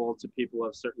available to people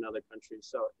of certain other countries.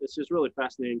 So it's just really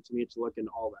fascinating to me to look into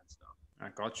all that stuff. I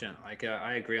gotcha. Like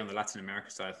I agree on the Latin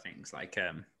America side of things. Like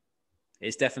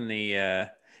it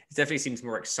definitely seems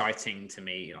more exciting to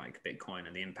me, like Bitcoin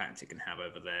and the impact it can have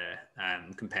over there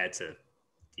compared to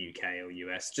the UK or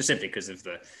US, just simply because of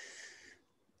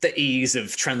the ease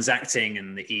of transacting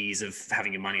and the ease of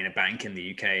having your money in a bank in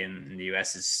the UK and in the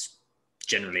US is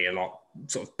generally a lot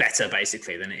sort of better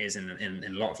basically than it is in a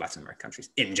lot of Latin American countries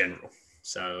in general.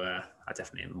 So I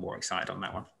definitely am more excited on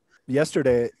that one.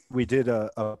 Yesterday, we did a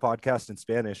podcast in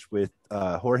Spanish with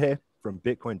Jorge from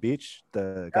Bitcoin Beach,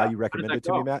 the guy you recommended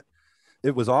to me, Matt.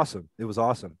 It was awesome.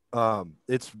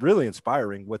 It's really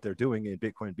inspiring what they're doing in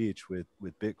Bitcoin Beach with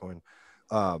Bitcoin.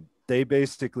 They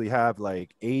basically have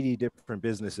like 80 different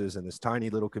businesses in this tiny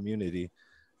little community,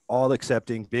 all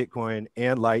accepting Bitcoin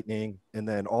and Lightning. And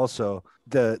then also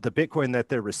the Bitcoin that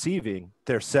they're receiving,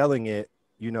 they're selling it,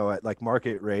 at like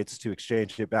market rates to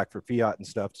exchange it back for fiat and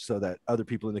stuff so that other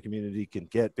people in the community can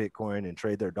get Bitcoin and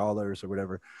trade their dollars or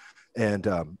whatever. And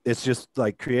it's just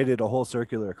like created a whole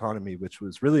circular economy, which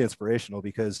was really inspirational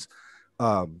because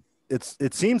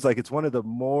it seems like it's one of the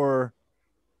more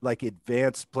like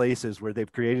advanced places where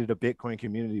they've created a Bitcoin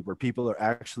community where people are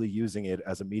actually using it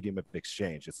as a medium of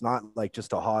exchange. It's not like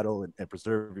just to hodl and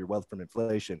preserve your wealth from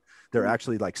inflation. They're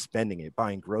actually like spending it,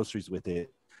 buying groceries with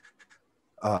it,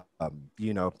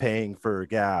 paying for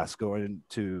gas, going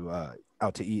to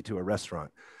out to eat to a restaurant,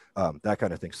 that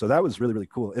kind of thing. So that was really, really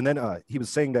cool. And then he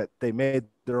was saying that they made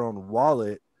their own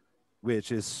wallet,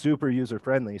 which is super user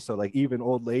friendly. So like even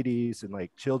old ladies and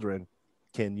like children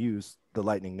can use the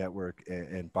Lightning Network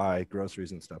and buy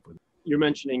groceries and stuff with it. You're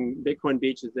mentioning Bitcoin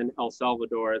Beach is in El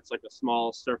Salvador. It's like a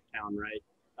small surf town, right?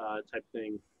 Type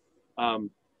thing.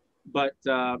 But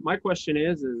my question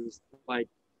is like,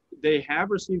 they have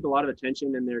received a lot of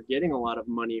attention and they're getting a lot of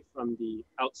money from the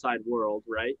outside world,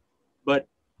 right? But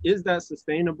is that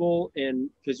sustainable? And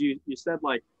because you said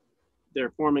like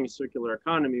they're forming a circular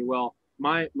economy. Well,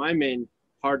 my main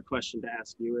hard question to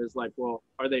ask you is like, well,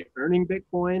 are they earning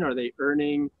Bitcoin? Are they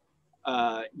earning,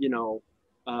 are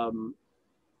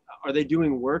they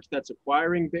doing work that's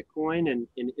acquiring Bitcoin? And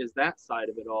is that side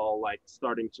of it all like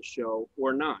starting to show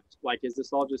or not? Like, is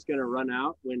this all just going to run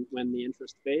out when the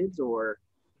interest fades or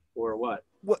what?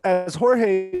 Well, as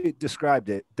Jorge described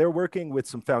it, they're working with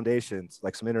some foundations,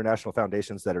 like some international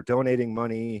foundations that are donating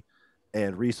money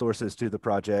and resources to the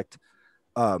project.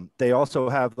 They also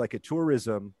have like a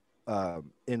tourism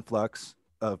influx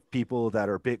of people that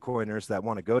are Bitcoiners that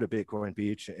want to go to Bitcoin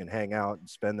Beach and hang out and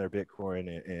spend their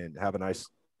Bitcoin and have a nice,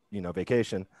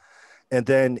 vacation. And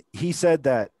then he said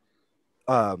that.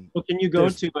 Well, can you go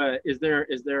to? Is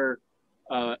there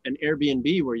an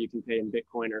Airbnb where you can pay in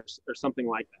Bitcoin or something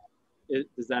like that?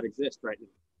 Does that exist right now?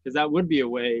 Because that would be a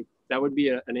way, that would be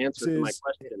an answer to my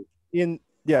question.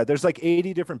 There's like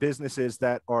 80 different businesses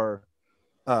that are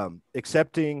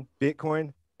accepting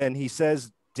Bitcoin. And he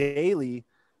says daily,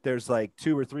 there's like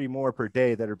 2 or 3 more per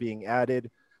day that are being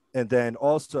added. And then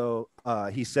also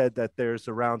he said that there's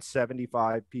around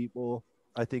 75 people,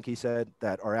 I think he said,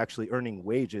 that are actually earning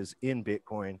wages in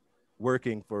Bitcoin,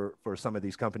 working for some of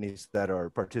these companies that are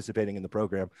participating in the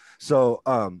program. So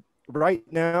right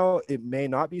now it may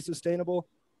not be sustainable,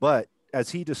 but as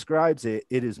he describes it,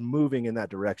 it is moving in that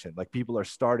direction. Like people are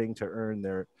starting to earn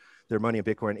their money in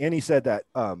Bitcoin. And he said that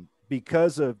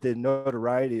because of the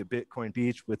notoriety of Bitcoin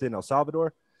Beach within El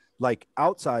Salvador, like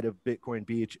outside of Bitcoin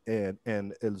Beach and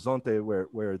El Zonte,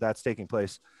 where that's taking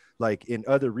place, like in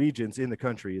other regions in the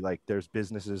country, like there's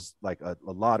businesses, like a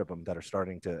lot of them that are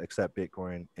starting to accept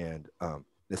Bitcoin, and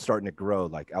it's starting to grow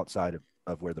like outside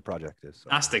of where the project is. So.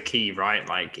 That's the key, right?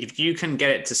 Like if you can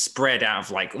get it to spread out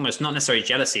of like almost not necessarily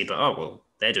jealousy, but oh, well,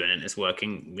 they're doing it, it's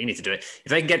working, we need to do it. If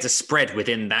they can get to spread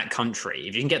within that country,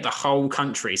 if you can get the whole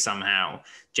country somehow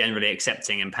generally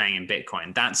accepting and paying in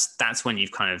Bitcoin, that's when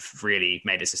you've kind of really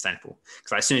made it sustainable.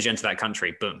 Because as soon as you enter that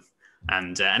country, boom.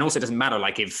 And also it doesn't matter,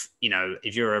 like if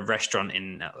you're a restaurant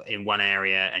in one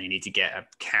area and you need to get a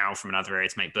cow from another area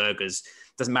to make burgers,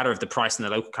 it doesn't matter if the price in the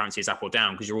local currency is up or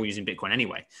down because you're all using Bitcoin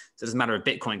anyway. So it doesn't matter if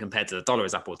Bitcoin compared to the dollar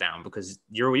is up or down because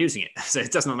you're all using it. So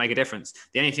it does not make a difference.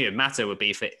 The only thing that would matter would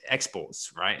be for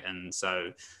exports, right? And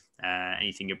so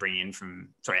anything you're bringing in from,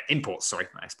 imports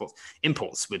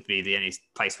would be the only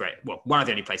place where, one of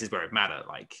the only places where it matter.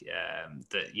 Like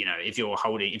that, if you're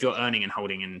earning and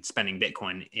holding and spending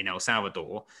Bitcoin in El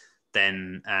Salvador,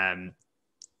 then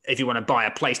if you want to buy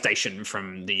a PlayStation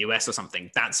from the US or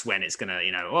something, that's when it's going to,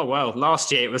 oh, well,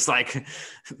 last year it was like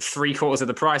 3/4 of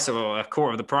the price or a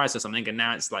quarter of the price or something. And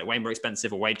now it's like way more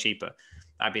expensive or way cheaper.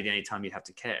 That'd be the only time you'd have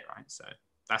to care, right? So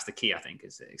that's the key, I think,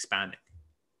 is expanding.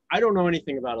 I don't know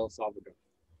anything about El Salvador.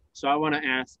 So I want to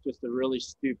ask just a really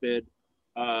stupid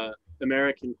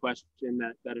American question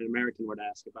that an American would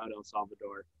ask about El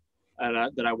Salvador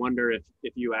that I wonder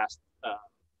if you asked,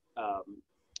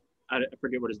 I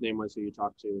forget what his name was who you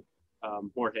talked to,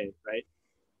 Jorge, right?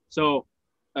 So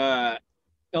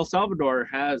El Salvador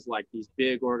has like these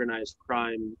big organized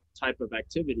crime type of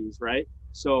activities, right?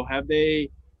 So have they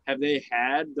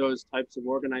had those types of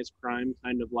organized crime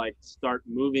kind of like start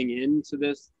moving into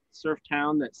this surf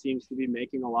town that seems to be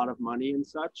making a lot of money and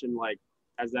such, and like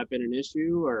has that been an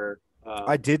issue? Or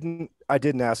I didn't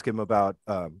ask him about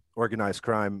organized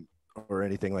crime or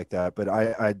anything like that, but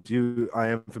I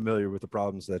am familiar with the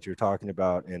problems that you're talking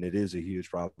about, and it is a huge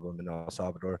problem in El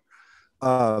Salvador.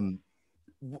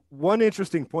 One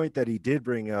interesting point that he did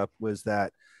bring up was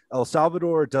that El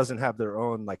Salvador doesn't have their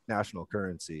own like national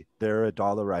currency. They're a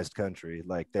dollarized country.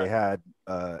 Like they had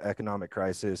economic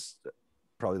crisis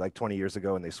probably like 20 years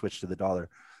ago, and they switched to the dollar.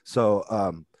 So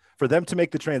for them to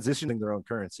make the transition in their own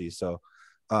currency, so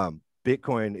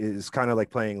Bitcoin is kind of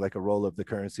like playing like a role of the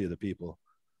currency of the people,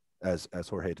 as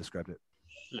Jorge described it.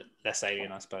 Less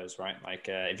alien, I suppose, right? Like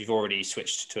if you've already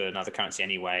switched to another currency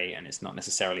anyway, and it's not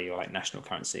necessarily your like national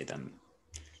currency, then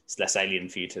it's less alien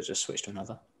for you to just switch to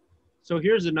another. So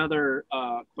here's another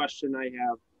question I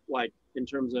have, like in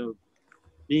terms of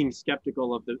being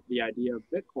skeptical of the idea of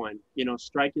Bitcoin.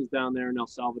 Strike is down there in El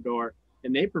Salvador,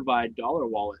 and they provide dollar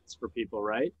wallets for people,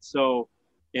 right? So,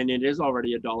 and it is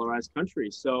already a dollarized country.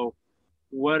 So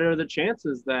what are the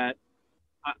chances that,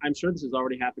 I'm sure this is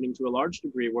already happening to a large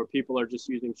degree, where people are just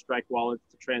using Strike wallets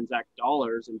to transact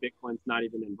dollars and Bitcoin's not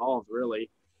even involved really,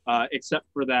 except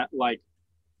for that, like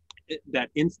that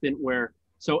instant where,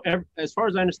 so as far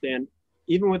as I understand,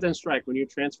 even within Strike, when you're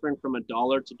transferring from a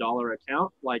dollar to dollar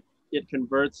account, like it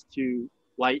converts to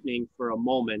Lightning for a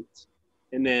moment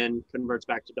and then converts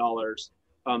back to dollars.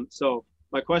 So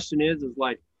my question is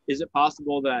like, is it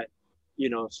possible that,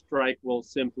 Strike will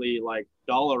simply like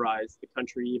dollarize the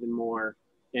country even more,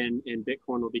 and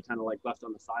Bitcoin will be kind of like left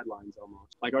on the sidelines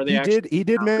almost? Like, are they he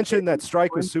did mention that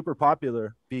Strike was super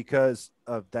popular because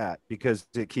of that, because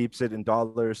it keeps it in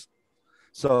dollars.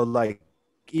 So like,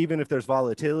 even if there's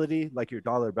volatility, like your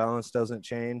dollar balance doesn't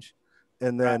change.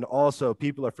 And then also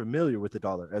people are familiar with the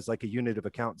dollar as like a unit of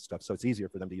account and stuff. So it's easier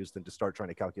for them to use than to start trying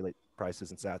to calculate prices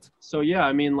and sats. So yeah,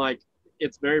 I mean, like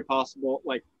it's very possible.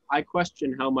 Like I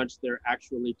question how much they're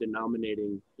actually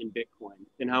denominating in Bitcoin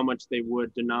and how much they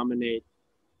would denominate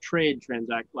trade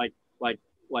transact. Like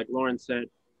Lauren said,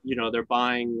 they're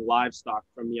buying livestock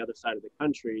from the other side of the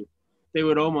country. They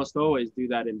would almost always do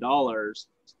that in dollars.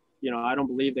 I don't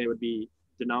believe they would be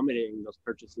denominating those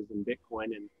purchases in Bitcoin.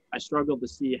 And I struggle to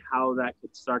see how that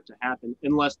could start to happen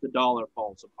unless the dollar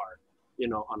falls apart,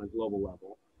 on a global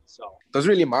level. So it doesn't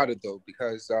really matter though,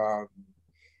 because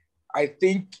I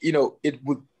think, it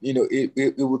would,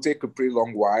 it will take a pretty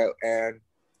long while and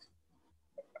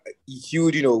a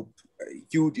huge,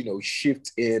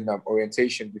 shift in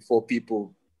orientation before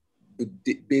people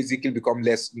basically become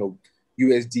less,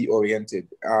 USD oriented.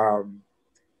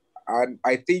 And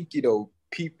I think,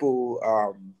 people,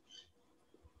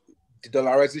 the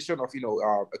dollarization of,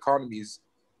 economies,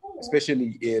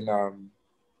 especially in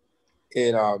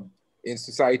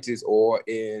societies or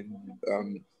in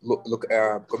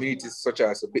communities such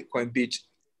as Bitcoin Beach,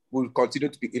 will continue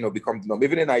to be, become the norm.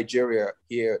 Even in Nigeria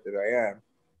here that I am,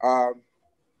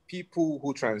 people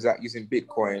who transact using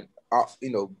Bitcoin are,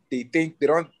 they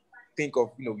don't think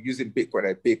of, using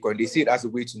Bitcoin as Bitcoin. They see it as a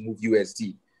way to move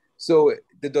USD. So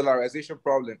the dollarization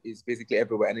problem is basically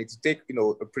everywhere, and it take,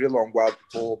 a pretty long while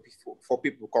for people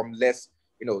to become less,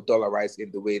 dollarized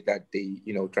in the way that they,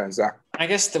 transact. I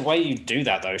guess the way you do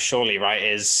that though, surely, right,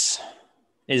 is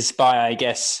by, I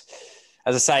guess,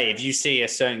 as I say, if you see a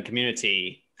certain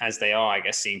community as they are, I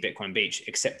guess, seeing Bitcoin Beach,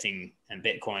 accepting and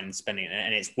Bitcoin spending,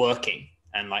 and it's working,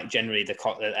 and like generally the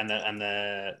cost and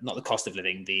the not the cost of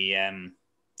living, the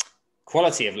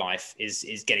quality of life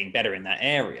is getting better in that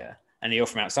area, and you're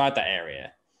from outside that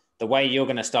area, the way you're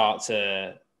going to start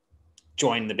to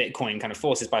join the Bitcoin kind of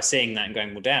forces by seeing that and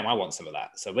going, well, damn, I want some of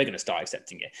that. So we're going to start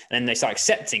accepting it. And then they start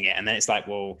accepting it. And then it's like,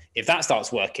 well, if that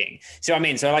starts working, see what I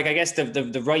mean? So like, I guess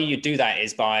the way you do that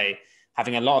is by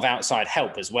having a lot of outside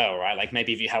help as well, right? Like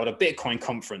maybe if you held a Bitcoin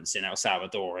conference in El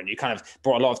Salvador and you kind of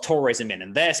brought a lot of tourism in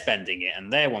and they're spending it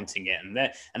and they're wanting it and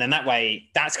then that way,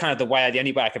 that's kind of the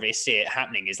only way I can really see it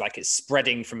happening is like it's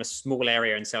spreading from a small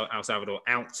area in El Salvador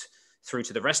out through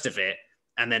to the rest of it.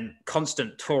 And then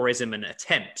constant tourism and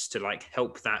attempts to like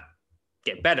help that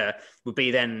get better would be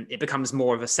then it becomes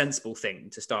more of a sensible thing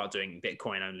to start doing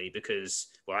Bitcoin only because,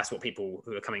 well, that's what people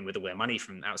who are coming with all their money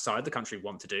from outside the country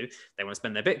want to do. They want to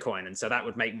spend their Bitcoin. And so that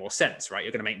would make more sense, right?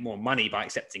 You're going to make more money by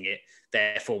accepting it.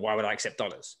 Therefore, why would I accept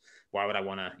dollars? Why would I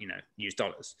want to, use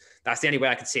dollars? That's the only way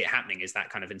I could see it happening is that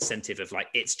kind of incentive of like,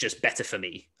 it's just better for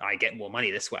me. I get more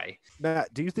money this way.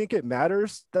 Matt, do you think it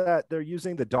matters that they're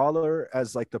using the dollar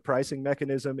as like the pricing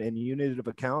mechanism and unit of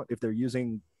account if they're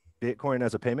using Bitcoin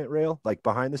as a payment rail, like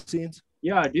behind the scenes?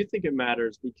 Yeah, I do think it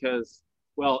matters because,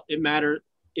 well, it matters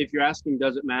if you're asking,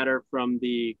 does it matter from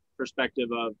the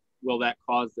perspective of, will that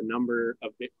cause the number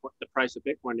of Bitcoin, the price of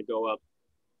Bitcoin to go up?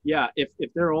 Yeah, if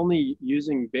they're only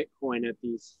using Bitcoin at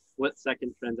these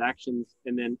split-second transactions,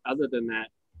 and then other than that,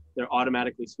 they're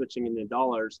automatically switching into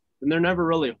dollars, then they're never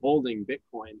really holding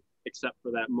Bitcoin except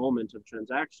for that moment of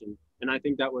transaction. And I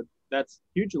think that's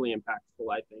hugely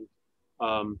impactful, I think.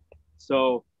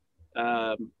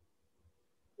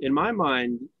 In my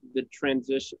mind, the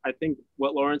transition, I think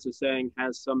what Lawrence is saying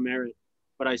has some merit,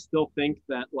 but I still think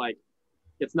that like,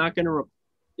 it's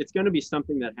going to be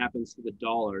something that happens to the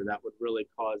dollar that would really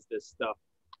cause this stuff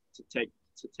to take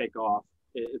off.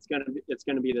 It's going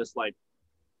to be this like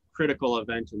critical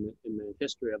event in the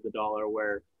history of the dollar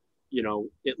where,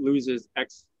 it loses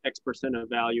X percent of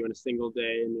value in a single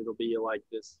day, and it'll be like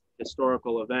this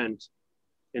historical event.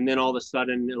 And then all of a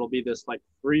sudden it'll be this like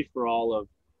free for all of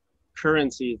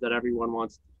currencies that everyone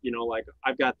wants, like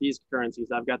I've got these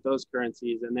currencies, I've got those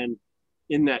currencies. And then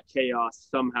in that chaos,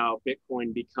 somehow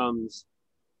Bitcoin becomes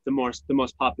the most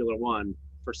popular one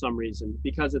for some reason,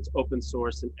 because it's open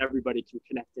source and everybody can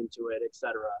connect into it,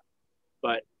 etc.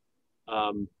 But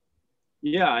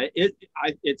yeah,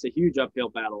 it's a huge uphill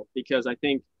battle because I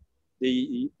think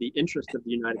the interest of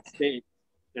the United States,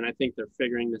 and I think they're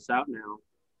figuring this out now,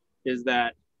 is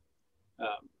that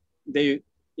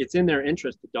it's in their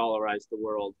interest to dollarize the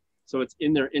world. So it's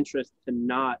in their interest to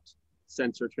not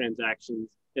censor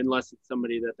transactions unless it's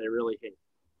somebody that they really hate.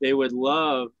 They would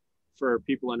love for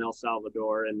people in El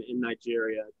Salvador and in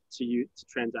Nigeria to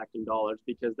transact in dollars,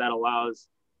 because that allows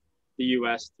the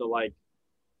US to like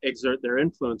exert their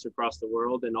influence across the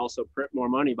world and also print more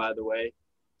money, by the way.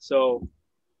 So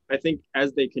I think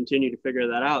as they continue to figure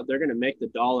that out, they're going to make the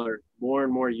dollar more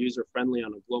and more user friendly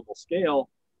on a global scale.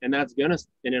 And and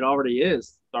it already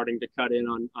is starting to cut in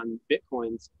on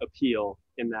Bitcoin's appeal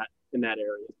in that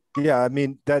area. Yeah, I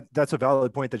mean, that's a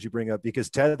valid point that you bring up, because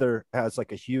Tether has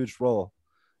like a huge role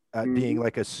at being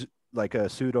like a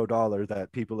pseudo dollar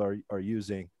that people are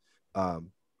using,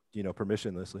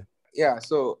 permissionlessly. Yeah,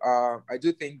 so I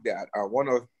do think that one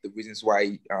of the reasons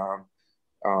why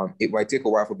it might take a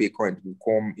while for Bitcoin to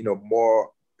become,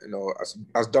 more,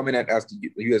 as dominant as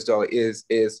the US dollar is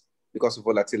because of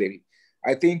volatility.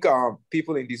 I think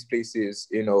people in these places,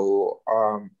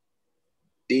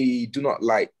 they do not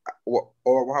like, or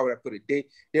how would I put it?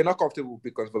 They're not comfortable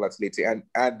with Bitcoin's volatility, and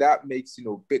that makes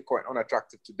Bitcoin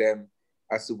unattractive to them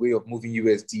as a way of moving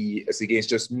USD as against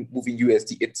just moving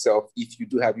USD itself if you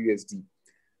do have USD.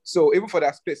 So even for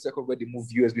that split second where they move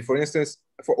USD, for instance,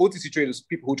 for OTC traders,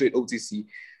 people who trade OTC,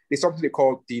 there's something they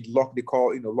call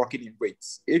locking in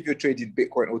rates. If you're trading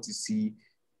Bitcoin OTC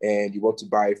and you want to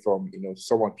buy from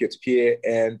someone peer-to-peer,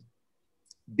 and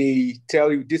they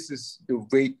tell you this is the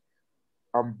rate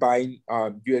I'm buying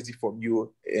USD from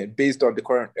you, and based on the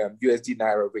current USD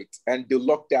Naira rate, and they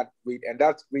lock that rate, and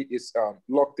that rate is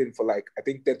locked in for like I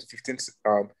think 10 to 15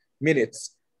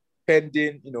 minutes,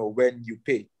 pending when you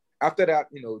pay. After that,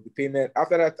 the payment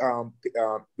after that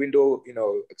window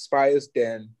expires,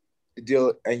 then the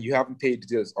deal, and you haven't paid, the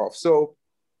deal is off. So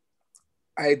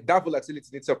that volatility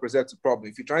needs to present a problem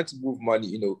if you're trying to move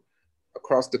money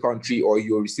across the country, or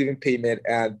you're receiving payment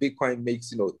and Bitcoin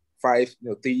makes 5,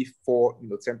 3, 4,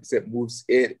 10% moves.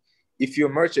 If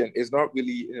you're a merchant, it's not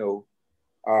really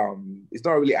it's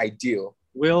not really ideal.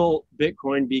 Will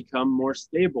Bitcoin become more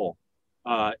stable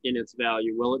in its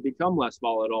value? Will it become less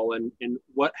volatile? And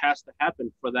what has to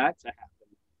happen for that to happen?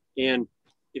 And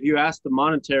if you ask the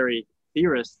monetary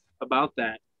theorists about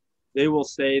that, they will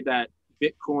say that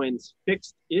Bitcoin's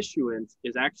fixed issuance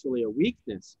is actually a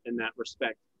weakness in that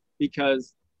respect,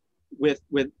 because with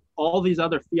all these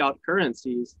other fiat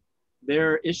currencies,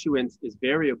 their issuance is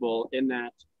variable in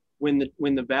that when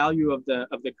the value of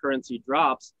the currency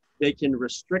drops, they can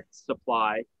restrict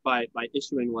supply by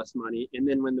issuing less money, and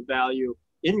then when the value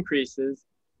increases,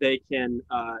 they can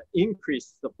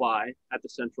increase supply at the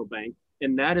central bank,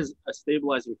 and that is a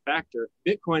stabilizing factor.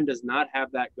 Bitcoin does not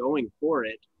have that going for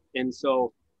it, and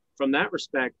so from that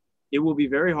respect, it will be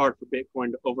very hard for Bitcoin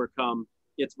to overcome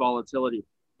its volatility.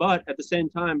 But at the same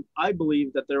time, I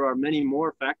believe that there are many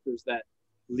more factors that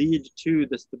lead to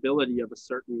the stability of a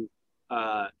certain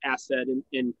asset.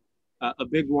 And a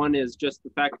big one is just the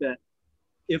fact that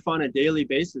if on a daily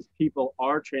basis, people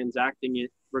are transacting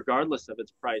it regardless of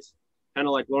its price, kind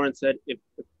of like Lauren said, if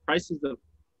the prices of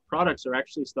products are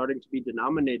actually starting to be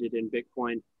denominated in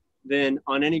Bitcoin, then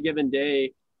on any given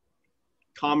day,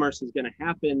 commerce is going to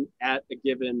happen at a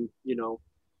given,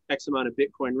 X amount of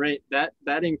Bitcoin rate.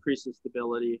 That increases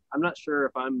stability. I'm not sure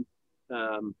if I'm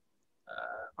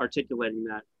articulating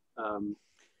that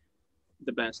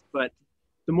the best, but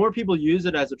the more people use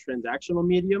it as a transactional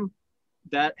medium,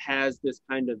 that has this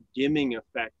kind of dimming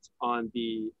effect on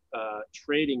the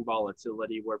trading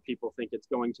volatility, where people think it's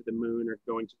going to the moon or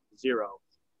going to zero.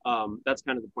 That's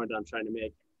kind of the point that I'm trying to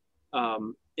make.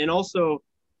 And also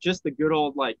just the good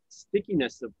old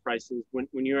stickiness of prices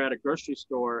when you're at a grocery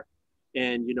store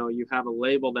and you have a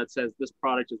label that says this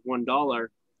product is $1.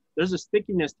 There's a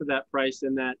stickiness to that price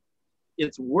in that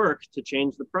it's work to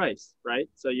change the price, right?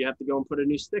 So you have to go and put a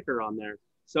new sticker on there.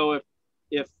 So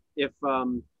if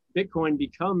Bitcoin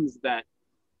becomes that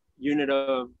unit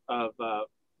of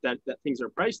that things are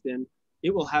priced in,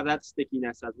 it will have that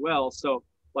stickiness as well. So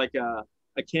like a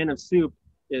can of soup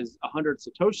is 100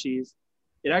 Satoshis.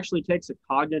 It actually takes a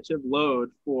cognitive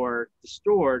load for the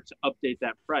store to update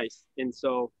that price. And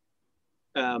so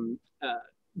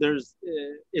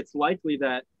it's likely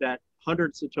that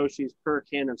 100 Satoshis per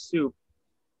can of soup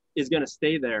is going to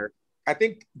stay there. I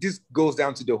think this goes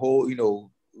down to the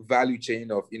whole, value chain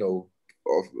of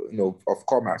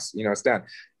commerce, you understand?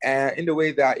 And in the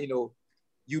way that,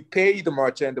 you pay the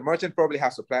merchant probably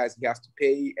has suppliers he has to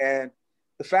pay. And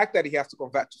the fact that he has to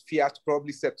convert to fiat to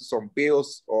probably set to some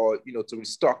bills or, to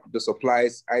restock the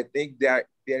supplies, I think that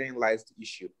therein lies the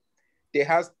issue.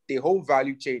 The whole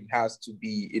value chain has to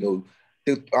be,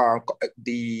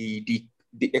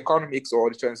 the economics or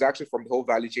the transaction from the whole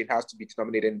value chain has to be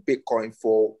denominated in Bitcoin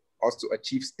for us to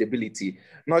achieve stability,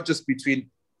 not just between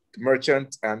the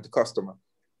merchant and the customer,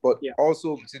 but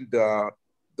also between the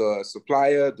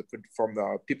supplier, from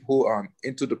the people who are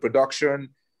into the production.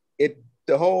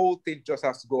 The whole thing just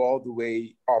has to go all the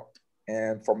way up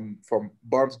and from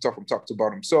bottom to top, from top to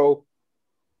bottom. So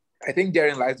I think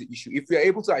therein lies the issue. If we're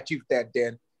able to achieve that,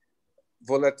 then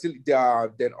volatility,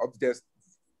 then there's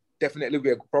definitely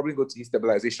we're probably going to see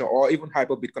stabilization or even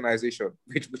hyper Bitcoinization,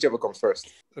 whichever comes first.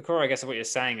 The core, I guess, of what you're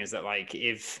saying is that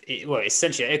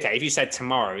essentially, okay, if you said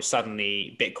tomorrow,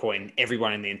 suddenly Bitcoin,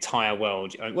 everyone in the entire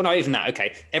world, well, not even that,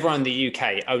 okay, everyone in the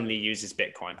UK only uses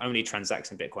Bitcoin, only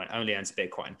transacts in Bitcoin, only earns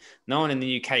Bitcoin. No one in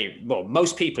the UK, well,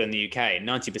 most people in the UK,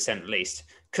 90% at least,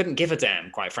 couldn't give a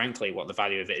damn, quite frankly, what the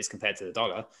value of it is compared to the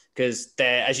dollar. Because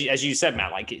as you said,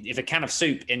 Matt, if a can of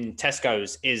soup in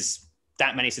Tesco's is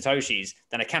that many Satoshis,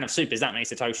 then a can of soup is that many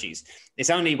Satoshis. It's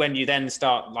only when you then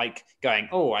start like going,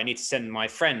 oh, I need to send my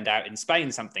friend out in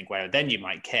Spain something, where then you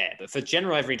might care. But for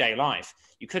general everyday life,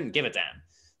 you couldn't give a damn.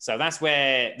 So that's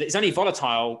where it's only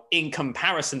volatile in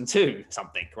comparison to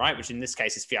something, right? Which in this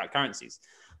case is fiat currencies.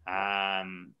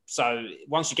 So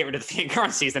once you get rid of the fiat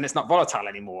currencies, then it's not volatile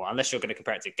anymore, unless you're going to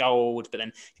compare it to gold. But then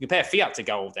if you compare fiat to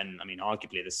gold, then I mean,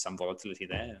 arguably there's some volatility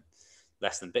there,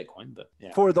 less than Bitcoin. But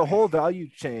yeah, for the whole value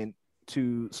chain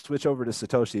to switch over to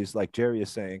Satoshis, like Jerry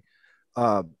is saying,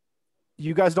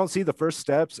 you guys don't see the first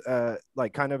steps,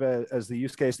 like kind of as the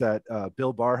use case that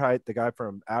Bill Barheit, the guy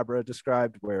from Abra,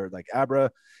 described, where like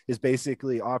Abra is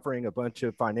basically offering a bunch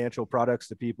of financial products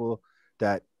to people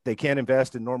that they can't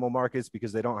invest in normal markets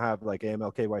because they don't have like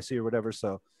AML, KYC or whatever.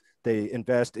 So they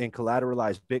invest in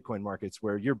collateralized Bitcoin markets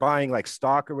where you're buying like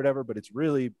stock or whatever, but it's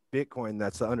really Bitcoin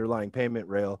that's the underlying payment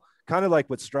rail, kind of like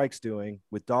what Strike's doing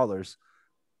with dollars.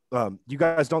 You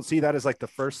guys don't see that as like the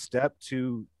first step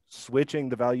to switching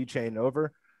the value chain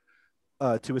over to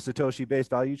a Satoshi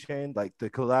based value chain, like the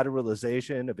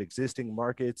collateralization of existing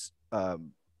markets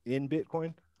in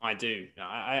Bitcoin? I do.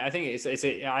 I think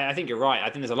I think you're right.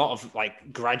 I think there's a lot of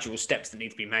like gradual steps that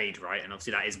need to be made, right? And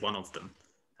obviously that is one of them.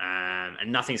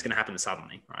 And nothing's going to happen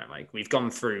suddenly, right? Like we've gone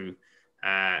through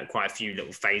quite a few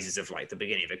little phases of like the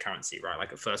beginning of a currency, right?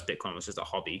 Like at first Bitcoin was just a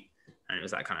hobby, and it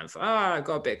was that kind of, I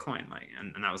got a Bitcoin, like,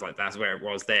 and that was like, that's where it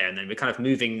was there. And then we're kind of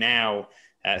moving now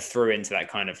through into that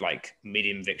kind of like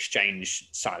medium of exchange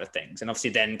side of things. And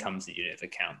obviously then comes the unit of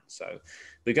account. So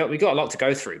we got a lot to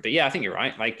go through, but yeah, I think you're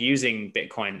right. Like using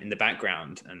Bitcoin in the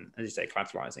background and, as you say,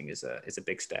 collateralizing is a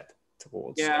big step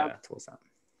towards towards that.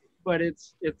 But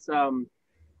it's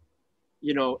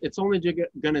you know, it's only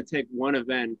going to take one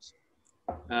event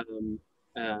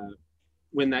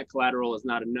when that collateral is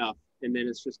not enough, and then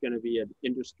it's just going to be an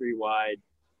industry-wide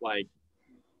like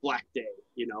Black Day,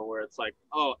 you know, where it's like,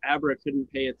 oh, Abra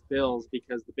couldn't pay its bills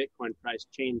because the Bitcoin price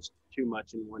changed too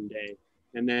much in one day,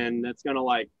 and then that's going to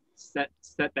like set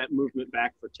that movement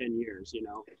back for 10 years, you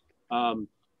know.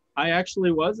 I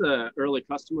actually was a early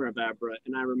customer of Abra,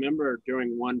 and I remember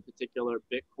during one particular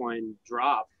Bitcoin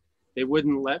drop, they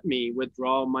wouldn't let me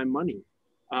withdraw my money.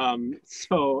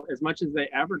 So as much as they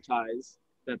advertise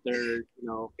that they're, you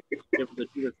know, able to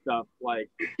do this stuff, like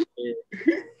it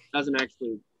doesn't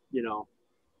actually, you know,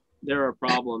 they're a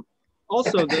problem.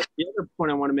 Also, the other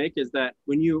point I want to make is that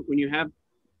when you have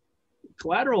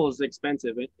collateral is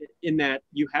expensive in that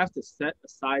you have to set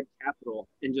aside capital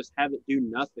and just have it do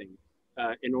nothing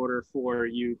in order for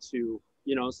you to,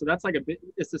 you know, so that's like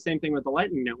it's the same thing with the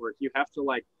Lightning Network. You have to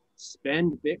like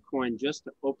spend Bitcoin just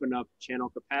to open up channel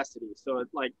capacity. So it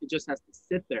just has to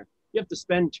sit there. You have to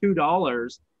spend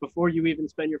 $2 before you even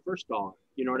spend your first dollar.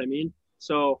 You know what I mean?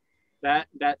 So that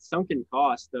sunken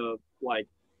cost of like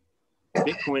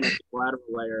Bitcoin at the collateral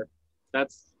layer,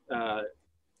 that's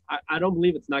I don't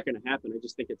believe it's not going to happen. I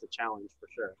just think it's a challenge for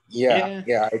sure.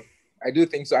 Yeah, I do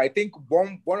think so. I think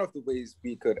one of the ways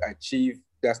we could achieve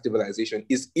that stabilization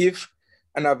is if,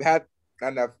 and I've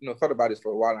thought about this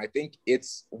for a while. I think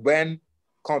it's when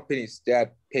companies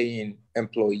start paying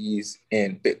employees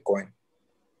in Bitcoin.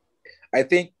 I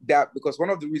think that because one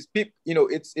of the reasons people, you know,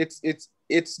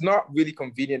 it's not really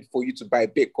convenient for you to buy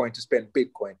Bitcoin to spend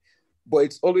Bitcoin, but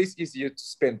it's always easier to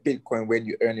spend Bitcoin when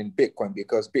you're earning Bitcoin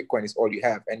because Bitcoin is all you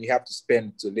have and you have to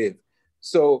spend to live.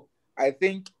 So I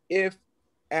think if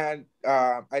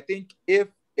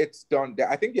it's done that,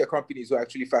 I think there are companies who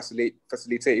actually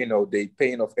facilitate, you know, the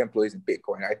paying of employees in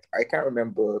Bitcoin. I can't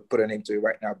remember, put a name to it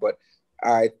right now, but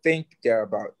I think there are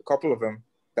about a couple of them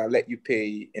that let you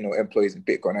pay, you know, employees in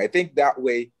Bitcoin. I think that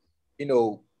way, you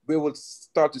know, we will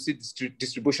start to see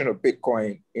distribution of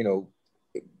Bitcoin, you know,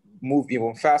 move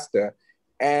even faster.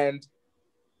 And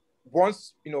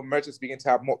once, you know, merchants begin to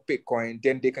have more Bitcoin,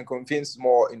 then they can convince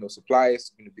more, you know, suppliers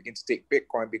to, you know, begin to take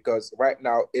Bitcoin, because right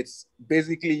now it's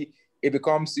basically, it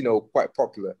becomes, you know, quite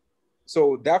popular.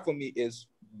 So that for me is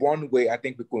one way I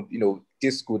think we could, you know,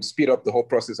 this could speed up the whole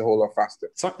process a whole lot faster.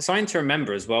 Something to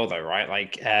remember as well, though, right?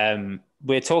 Like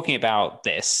we're talking about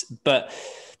this, but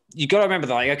you got to remember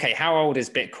that, like, okay, how old is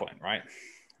Bitcoin, right?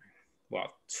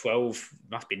 Well, 12,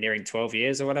 must be nearing 12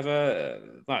 years or whatever.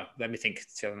 Well, let me think.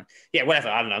 Yeah, whatever.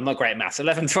 I don't know. I'm not great at maths.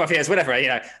 11, 12 years, whatever, you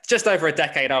know, just over a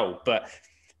decade old. But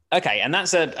okay. And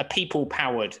that's a people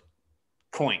powered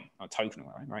coin or token,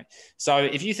 right? So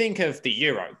if you think of the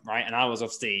euro, right? And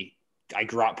I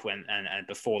grew up when and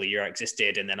before the euro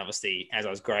existed. And then obviously as I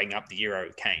was growing up, the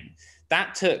euro came.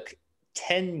 That took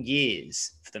 10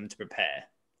 years for them to prepare,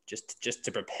 just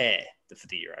to prepare for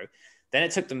the euro. Then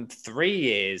it took them 3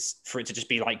 years for it to just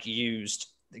be like used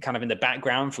kind of in the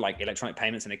background for like electronic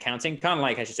payments and accounting, kind of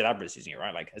like as you said, Abra is using it,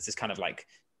 right? Like it's this kind of like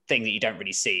thing that you don't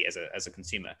really see as a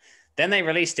consumer. Then they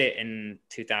released it in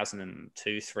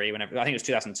 2002, 3, whenever, I think it was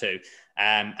 2002.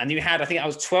 And you had, I think it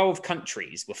was 12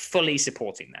 countries were fully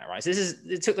supporting that, right? So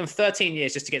it took them 13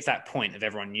 years just to get to that point of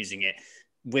everyone using it,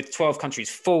 with 12 countries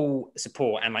full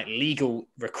support and like legal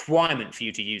requirement for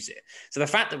you to use it. So the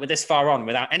fact that we're this far on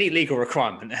without any legal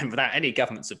requirement and without any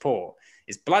government support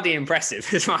is bloody impressive,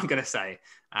 is what I'm going to say.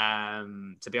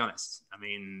 To be honest, I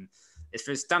mean,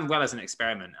 it's done well as an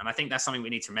experiment. And I think that's something we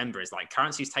need to remember is like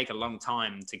currencies take a long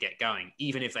time to get going,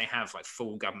 even if they have like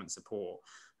full government support,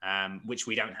 which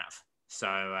we don't have. So,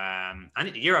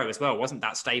 and the euro as well wasn't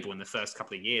that stable in the first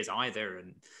couple of years either.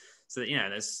 And so, you know,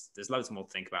 there's loads more to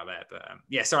think about there. But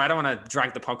yeah, sorry, I don't want to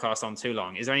drag the podcast on too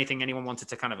long. Is there anything anyone wanted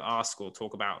to kind of ask or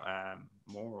talk about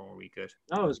more, or are we good?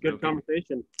 No, it was a good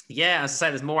conversation. Yeah, as I say,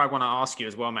 there's more I want to ask you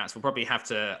as well, Matt. So we'll probably have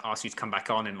to ask you to come back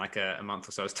on in like a month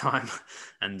or so's time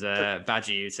and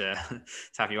badger you to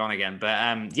have you on again.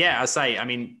 But yeah, as I say, I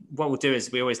mean, what we'll do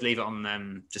is we always leave it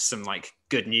on just some like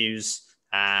good news.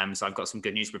 So I've got some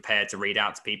good news prepared to read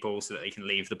out to people so that they can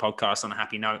leave the podcast on a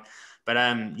happy note. But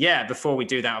yeah, before we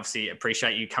do that, obviously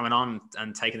appreciate you coming on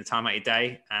and taking the time out of your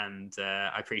day. And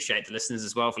I appreciate the listeners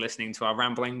as well for listening to our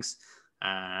ramblings.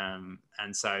 And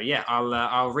so, yeah,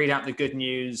 I'll read out the good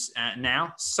news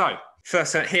now. So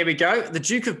first, here we go. The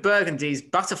Duke of Burgundy's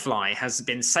butterfly has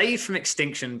been saved from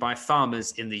extinction by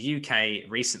farmers in the UK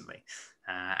recently.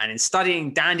 And in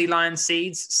studying dandelion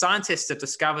seeds, scientists have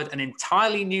discovered an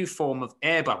entirely new form of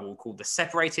air bubble called the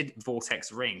separated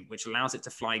vortex ring, which allows it to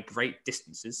fly great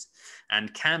distances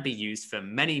and can be used for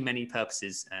many, many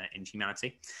purposes in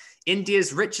humanity.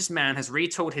 India's richest man has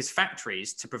retooled his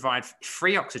factories to provide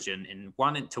free oxygen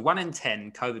to 1 in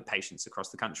 10 COVID patients across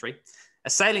the country. A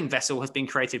sailing vessel has been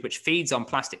created which feeds on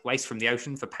plastic waste from the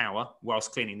ocean for power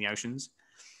whilst cleaning the oceans.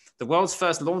 The world's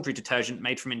first laundry detergent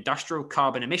made from industrial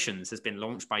carbon emissions has been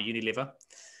launched by Unilever.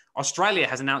 Australia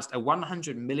has announced a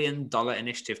 $100 million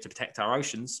initiative to protect our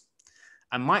oceans.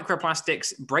 A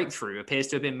microplastics breakthrough appears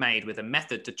to have been made with a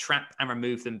method to trap and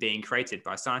remove them being created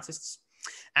by scientists.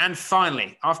 And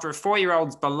finally, after a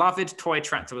 4-year-old's beloved toy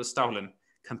tractor was stolen,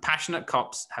 compassionate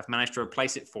cops have managed to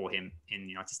replace it for him in the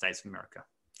United States of America.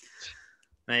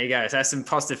 There you go. So that's some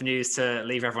positive news to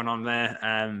leave everyone on there.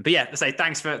 But yeah, let's say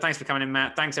thanks for coming in,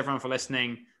 Matt. Thanks everyone for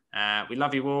listening. We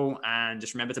love you all, and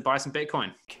just remember to buy some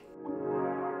Bitcoin.